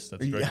Marxists.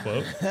 That's a direct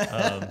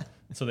quote.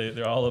 So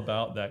they're all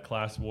about that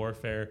class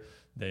warfare.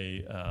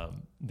 They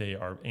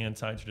are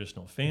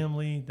anti-traditional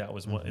family. That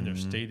was what in their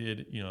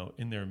stated,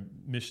 in their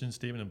mission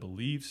statement and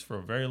beliefs for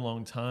a very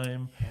long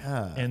time.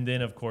 Yeah. And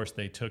then, of course,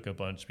 they took a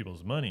bunch of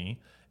people's money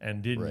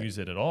and didn't use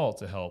it at all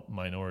to help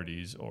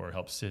minorities or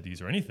help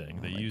cities or anything.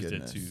 They used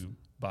it to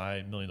buy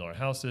 $1 million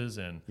houses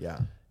and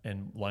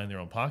line their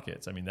own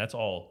pockets. I mean, that's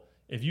all.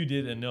 If you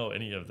didn't know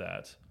any of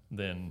that,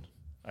 then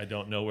I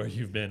don't know where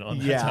you've been on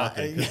that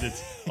topic, because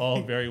it's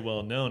all very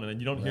well known. And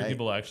you don't hear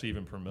people actually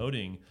even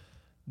promoting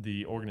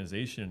the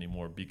organization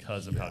anymore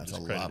because of how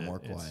discredited a lot more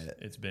quiet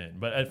it's been.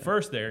 But at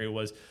first there, it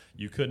was,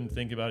 you couldn't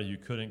think about it, you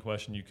couldn't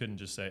question, you couldn't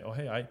just say, oh,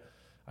 hey,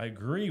 I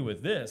agree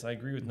with this. I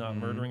agree with not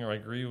murdering, or I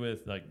agree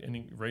with like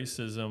any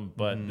racism,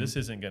 but this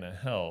isn't going to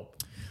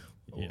help.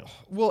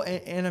 Well,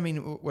 and I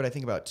mean, what I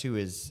think about too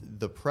is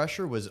the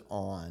pressure was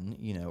on,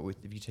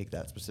 if you take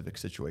that specific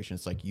situation,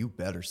 it's like, you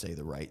better say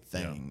the right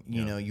thing,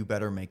 you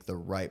better make the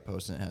right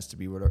post, and it has to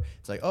be whatever.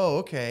 It's like, oh,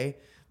 okay,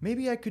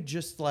 maybe I could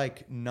just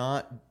like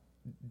not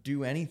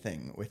do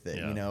anything with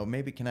it.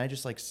 Maybe can I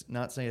just like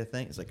not say a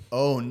thing? It's like,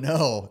 oh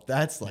no,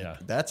 that's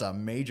like, that's a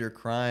major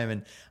crime.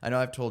 And I know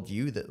I've told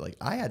you that, like,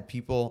 I had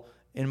people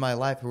in my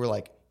life who were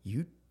like,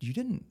 you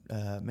didn't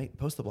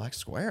post the black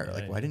square.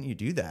 Right. Like, why didn't you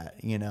do that?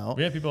 We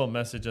had people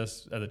message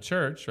us at the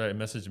church, right?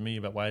 Message me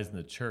about, why isn't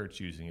the church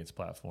using its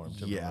platform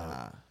to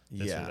promote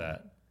this or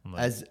that?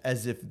 Like,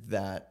 as if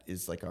that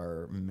is like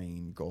our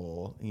main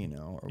goal,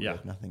 or we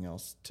have nothing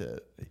else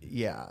to,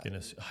 in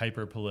a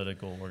hyper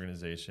political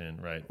organization,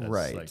 right?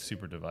 That's like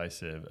super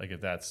divisive. Like, if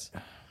that's,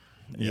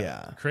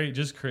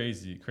 just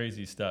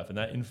crazy stuff. And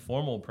that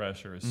informal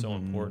pressure is so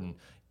important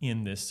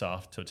in this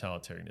soft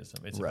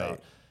totalitarianism. It's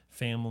about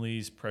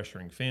families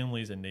pressuring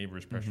families and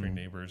neighbors pressuring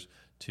neighbors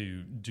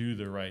to do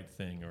the right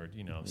thing, or,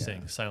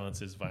 saying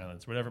silence is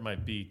violence, whatever it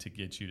might be, to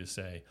get you to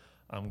say,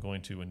 I'm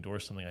going to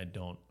endorse something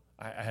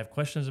I have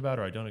questions about,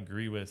 or I don't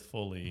agree with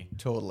fully.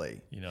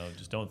 Totally.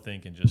 Just don't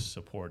think, and just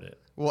support it.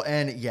 Well,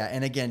 and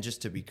again,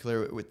 just to be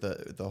clear with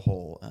the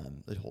whole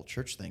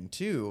church thing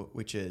too,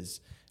 which is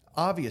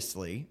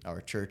obviously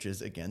our church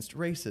is against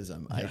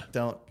racism.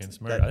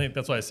 Against murder. I think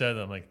that's why I said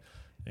that. I'm like,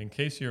 in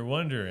case you're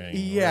wondering,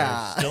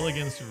 we're still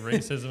against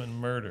racism and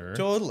murder.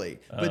 Totally.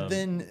 But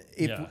then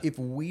if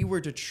we were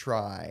to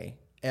try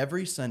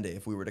every Sunday,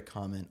 if we were to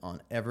comment on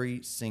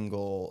every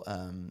single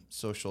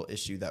social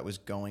issue that was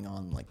going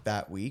on like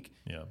that week,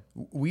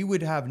 we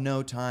would have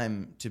no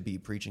time to be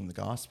preaching the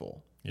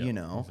gospel,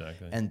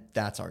 Exactly. And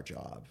that's our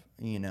job,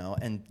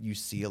 and you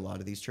see a lot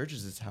of these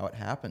churches, it's how it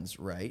happens,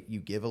 right? You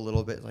give a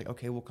little bit, like,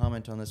 okay, we'll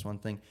comment on this one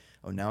thing.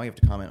 Oh, now you have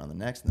to comment on the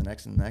next and the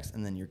next and the next.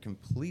 And then you're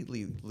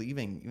completely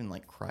leaving even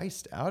like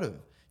Christ out of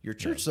your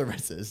church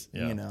services,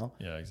 Yeah,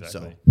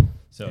 exactly.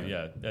 So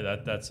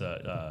that's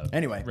a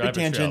anyway, rabbit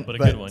tangent, trail, but a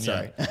good one.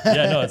 Sorry.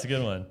 No, it's a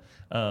good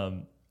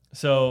one.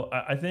 So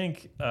I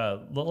think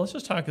let's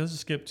just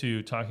skip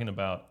to talking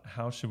about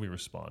how should we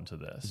respond to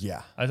this.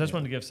 I just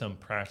wanted to give some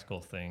practical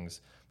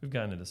things. We've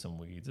gotten into some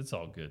weeds. It's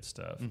all good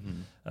stuff.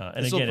 And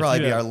this will probably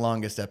be our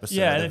longest episode.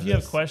 Yeah, and if you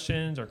have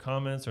questions or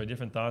comments or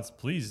different thoughts,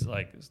 please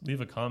leave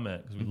a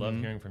comment, because we love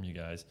hearing from you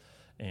guys,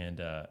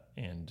 and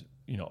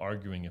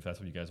arguing if that's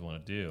what you guys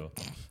want to do.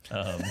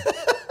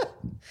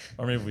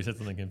 Or maybe we said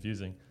something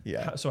confusing.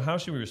 So how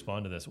should we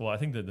respond to this? Well, I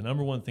think that the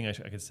number one thing I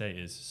could say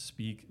is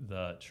speak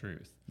the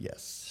truth.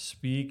 Yes.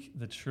 Speak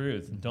the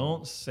truth.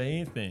 Don't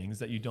say things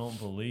that you don't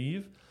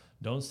believe.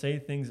 Don't say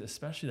things,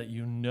 especially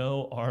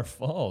that are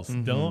false.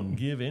 Don't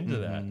give into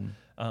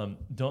that.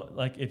 Don't,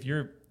 like, if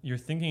your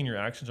thinking and your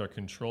actions are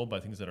controlled by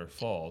things that are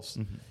false,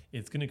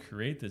 it's going to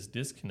create this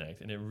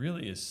disconnect, and it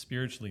really is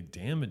spiritually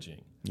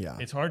damaging.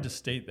 It's hard to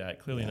state that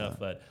clearly enough,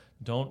 that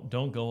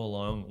don't go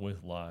along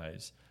with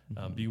lies.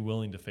 Be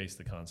willing to face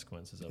the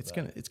consequences of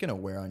that. It's gonna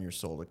wear on your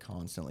soul to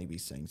constantly be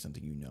saying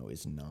something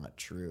is not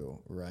true,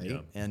 right?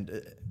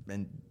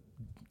 And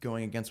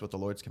going against what the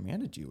Lord's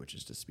commanded you, which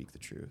is to speak the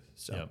truth.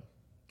 So.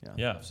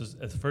 So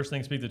the first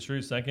thing, speak the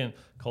truth. Second,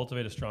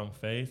 cultivate a strong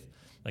faith.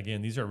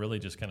 Again, these are really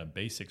just kind of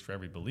basics for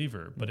every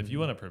believer. But if you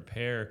want to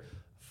prepare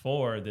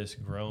for this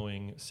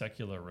growing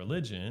secular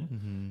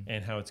religion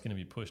and how it's going to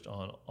be pushed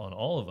on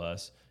all of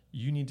us,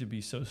 you need to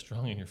be so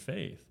strong in your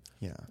faith.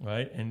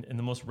 Right? And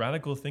the most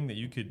radical thing that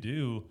you could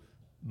do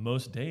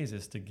most days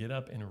is to get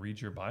up and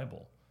read your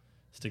Bible.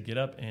 It's to get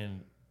up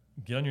and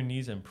get on your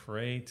knees and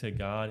pray to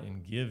God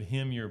and give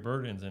him your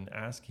burdens and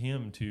ask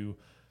him to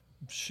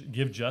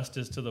give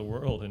justice to the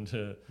world and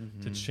to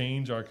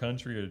change our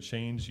country, or to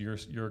change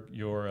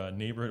your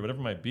neighborhood, whatever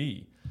it might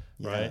be,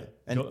 right?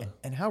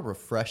 And how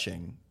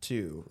refreshing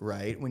too,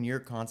 right? When you're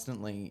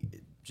constantly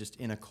just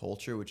in a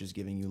culture which is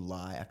giving you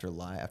lie after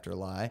lie after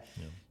lie,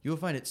 you'll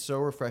find it so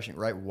refreshing,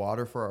 right?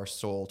 Water for our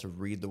soul to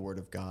read the Word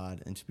of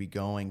God and to be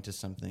going to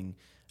something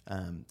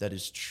that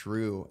is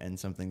true and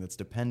something that's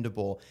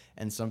dependable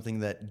and something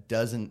that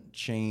doesn't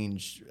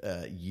change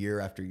year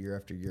after year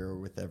after year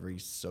with every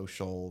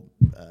social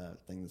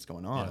thing that's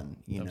going on.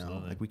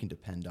 Absolutely. Like we can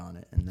depend on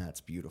it, and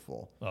that's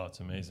beautiful. Oh, it's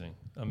amazing.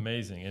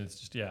 Amazing. And it's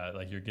just,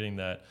 like you're getting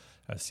that,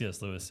 as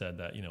C.S. Lewis said,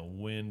 that,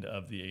 wind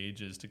of the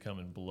ages to come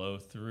and blow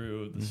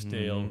through the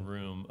stale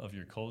room of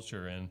your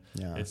culture. And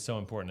it's so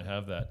important to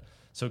have that.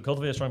 So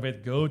cultivate a strong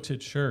faith, go to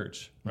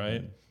church,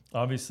 right?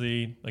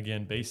 Obviously,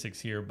 again, basics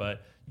here,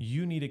 but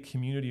you need a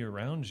community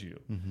around you.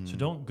 So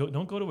don't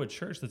go to a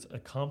church that's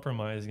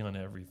compromising on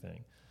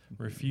everything.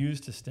 Refuse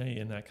to stay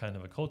in that kind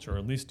of a culture, or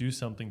at least do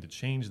something to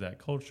change that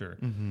culture.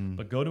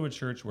 But go to a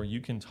church where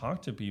you can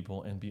talk to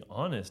people and be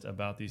honest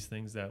about these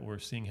things that we're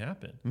seeing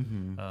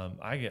happen.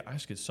 I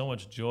just get so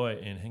much joy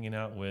in hanging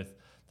out with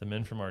the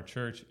men from our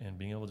church and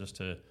being able just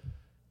to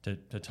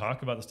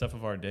talk about the stuff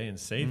of our day and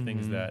say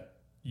things that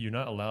you're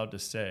not allowed to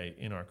say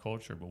in our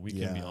culture, but we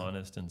can be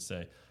honest and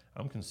say,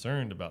 I'm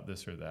concerned about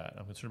this or that.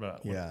 I'm concerned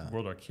about what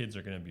world our kids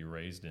are going to be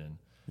raised in.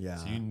 Yeah.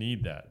 So you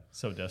need that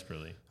so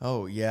desperately.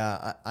 Oh,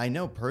 yeah. I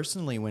know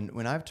personally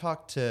when I've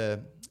talked to,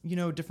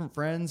 different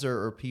friends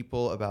or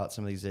people about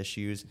some of these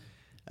issues,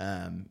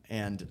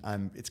 and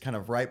it's kind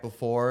of right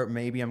before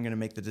maybe I'm going to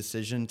make the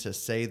decision to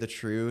say the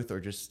truth or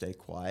just stay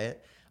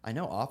quiet. I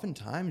know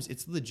oftentimes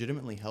it's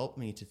legitimately helped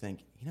me to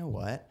think, you know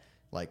what?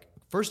 Like,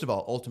 first of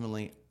all,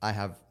 ultimately, I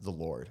have the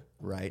Lord,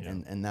 right? Yeah.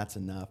 And that's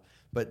enough.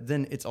 But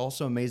then it's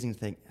also amazing to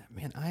think,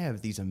 man, I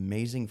have these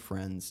amazing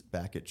friends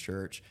back at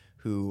church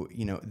who,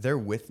 they're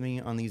with me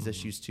on these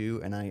issues too,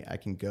 and I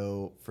can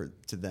go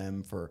to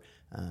them for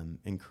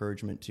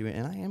encouragement too.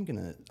 And I'm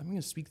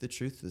gonna speak the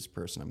truth to this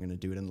person. I'm gonna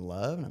do it in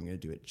love, and I'm gonna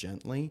do it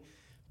gently.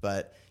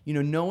 But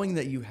knowing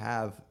that you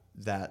have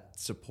that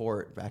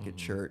support back at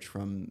church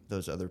from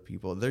those other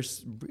people,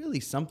 there's really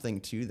something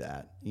to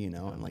that,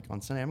 And like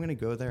on Sunday, I'm gonna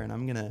go there and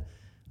I'm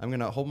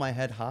gonna hold my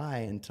head high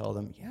and tell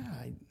them,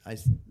 I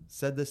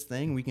said this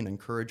thing. We can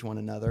encourage one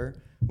another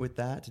with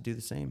that to do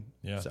the same.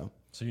 Yeah.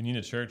 So you need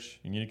a church,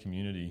 you need a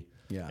community,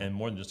 and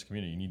more than just a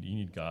community, you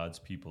need God's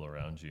people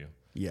around you.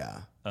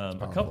 Yeah.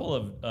 A couple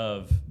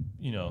of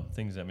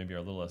things that maybe are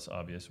a little less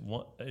obvious.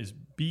 One is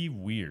be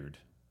weird.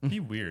 Be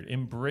weird.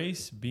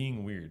 Embrace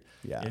being weird.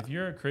 Yeah. If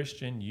you're a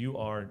Christian, you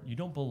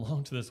don't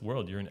belong to this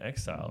world. You're an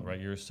exile, right?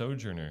 You're a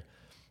sojourner.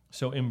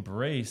 So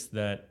embrace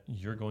that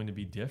you're going to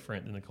be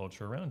different than the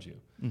culture around you.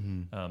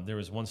 There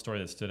was one story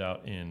that stood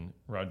out in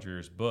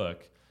Roger's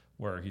book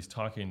where he's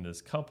talking to this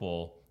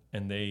couple,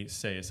 and they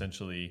say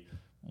essentially,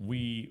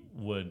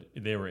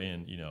 they were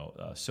in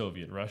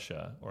Soviet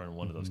Russia or in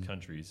one of those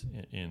countries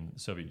in the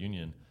Soviet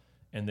Union,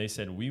 and they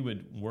said we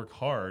would work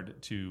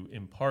hard to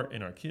impart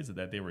in our kids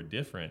that they were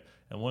different,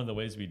 and one of the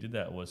ways we did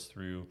that was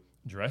through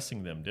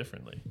dressing them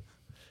differently.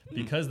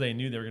 Because they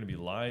knew they were going to be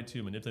lied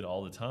to, manipulated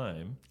all the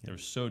time, they were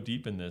so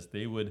deep in this,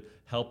 they would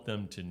help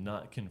them to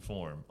not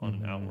conform on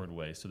an outward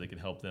way so they could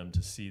help them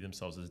to see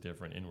themselves as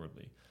different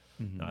inwardly.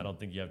 Now, I don't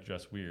think you have to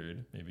dress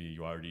weird. Maybe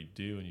you already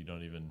do and you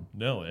don't even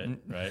know it,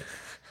 right?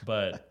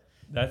 But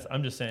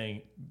I'm just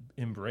saying,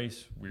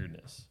 embrace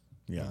weirdness.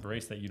 Yeah.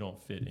 Embrace that you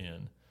don't fit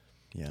in.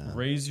 Yeah.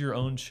 Raise your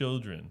own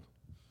children.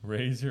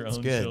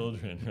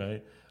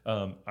 Children,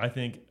 right? I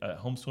think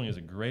homeschooling is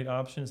a great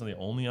option. It's not the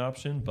only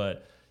option,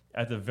 but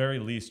at the very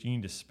least, you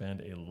need to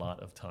spend a lot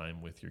of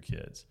time with your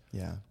kids.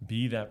 Yeah.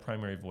 Be that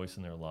primary voice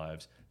in their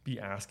lives. Be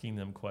asking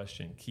them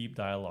questions. Keep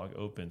dialogue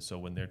open. So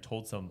when they're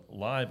told some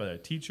lie by a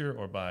teacher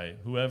or by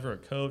whoever, a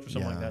coach or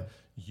something like that,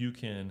 you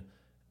can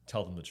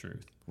tell them the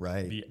truth.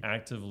 Right. Be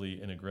actively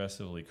and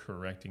aggressively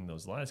correcting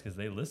those lies because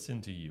they listen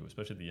to you,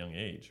 especially at the young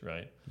age,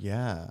 right?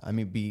 Yeah. I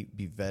mean, be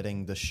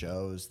vetting the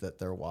shows that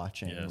they're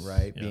watching,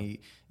 right? Yeah.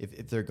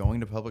 If they're going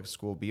to public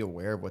school, be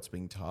aware of what's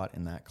being taught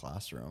in that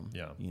classroom.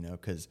 Yeah.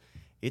 Because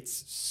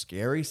it's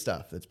scary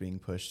stuff that's being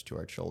pushed to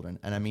our children.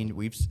 And I mean,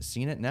 we've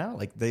seen it now.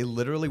 Like they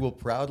literally will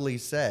proudly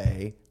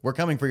say, we're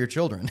coming for your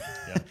children.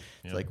 Yeah.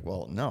 It's like,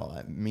 well,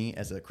 no, me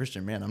as a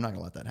Christian man, I'm not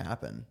gonna let that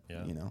happen.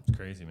 Yeah. It's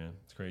crazy, man.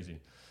 It's crazy.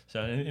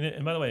 So,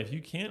 and by the way, if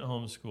you can't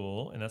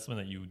homeschool and that's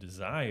something that you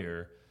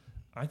desire,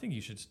 I think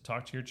you should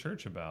talk to your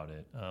church about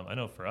it. I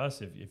know for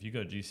us, if you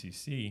go to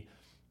GCC,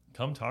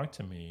 come talk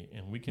to me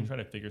and we can try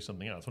to figure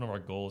something out. It's one of our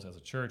goals as a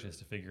church is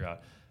to figure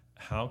out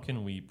how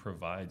can we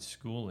provide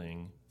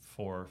schooling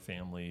for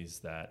families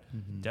that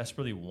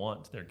desperately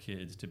want their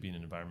kids to be in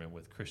an environment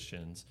with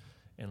Christians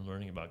and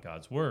learning about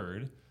God's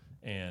word,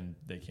 and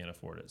they can't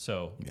afford it.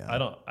 So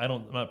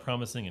I'm not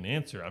promising an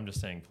answer. I'm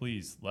just saying,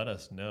 please let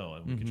us know,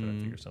 and we can try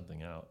to figure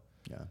something out.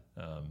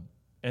 Yeah.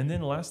 And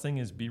then the last thing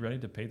is be ready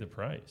to pay the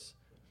price.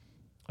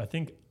 I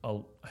think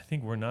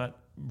we're not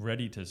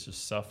ready to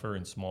just suffer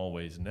in small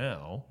ways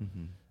now,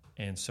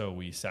 and so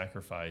we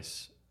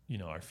sacrifice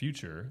our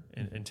future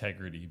and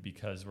integrity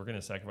because we're going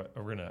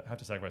to have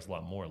to sacrifice a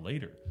lot more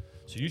later.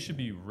 So you should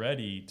be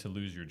ready to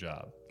lose your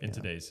job in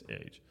today's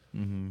age.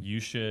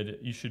 You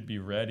should be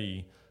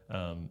ready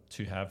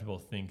to have people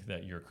think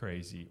that you're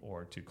crazy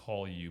or to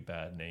call you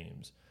bad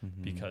names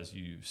because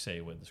you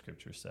say what the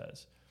scripture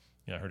says.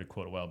 I heard a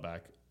quote a while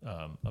back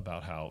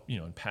about how,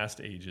 in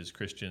past ages,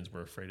 Christians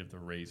were afraid of the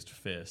raised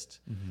fist,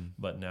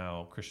 but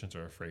now Christians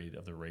are afraid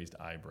of the raised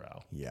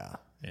eyebrow. Yeah.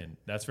 And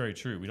that's very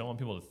true. We don't want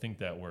people to think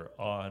that we're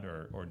odd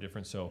or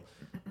different. So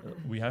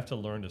we have to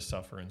learn to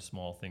suffer in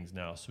small things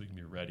now so we can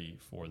be ready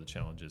for the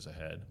challenges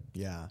ahead.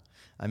 Yeah.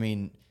 I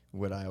mean,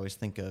 what I always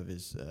think of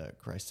is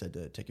Christ said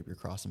to take up your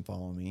cross and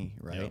follow me,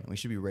 right? Yeah. And we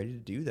should be ready to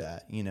do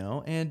that,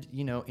 And,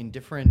 in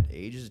different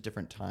ages,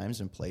 different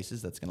times and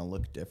places, that's going to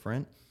look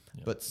different.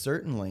 Yeah. But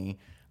certainly,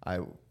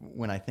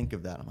 when I think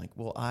of that, I'm like,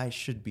 well, I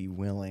should be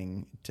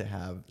willing to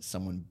have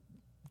someone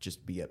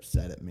just be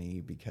upset at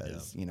me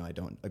because, I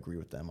don't agree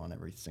with them on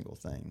every single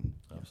thing.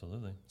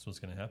 Absolutely. That's what's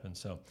going to happen.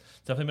 So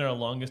it's definitely been our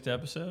longest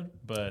episode,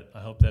 but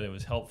I hope that it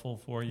was helpful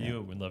for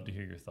you. We'd love to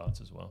hear your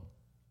thoughts as well.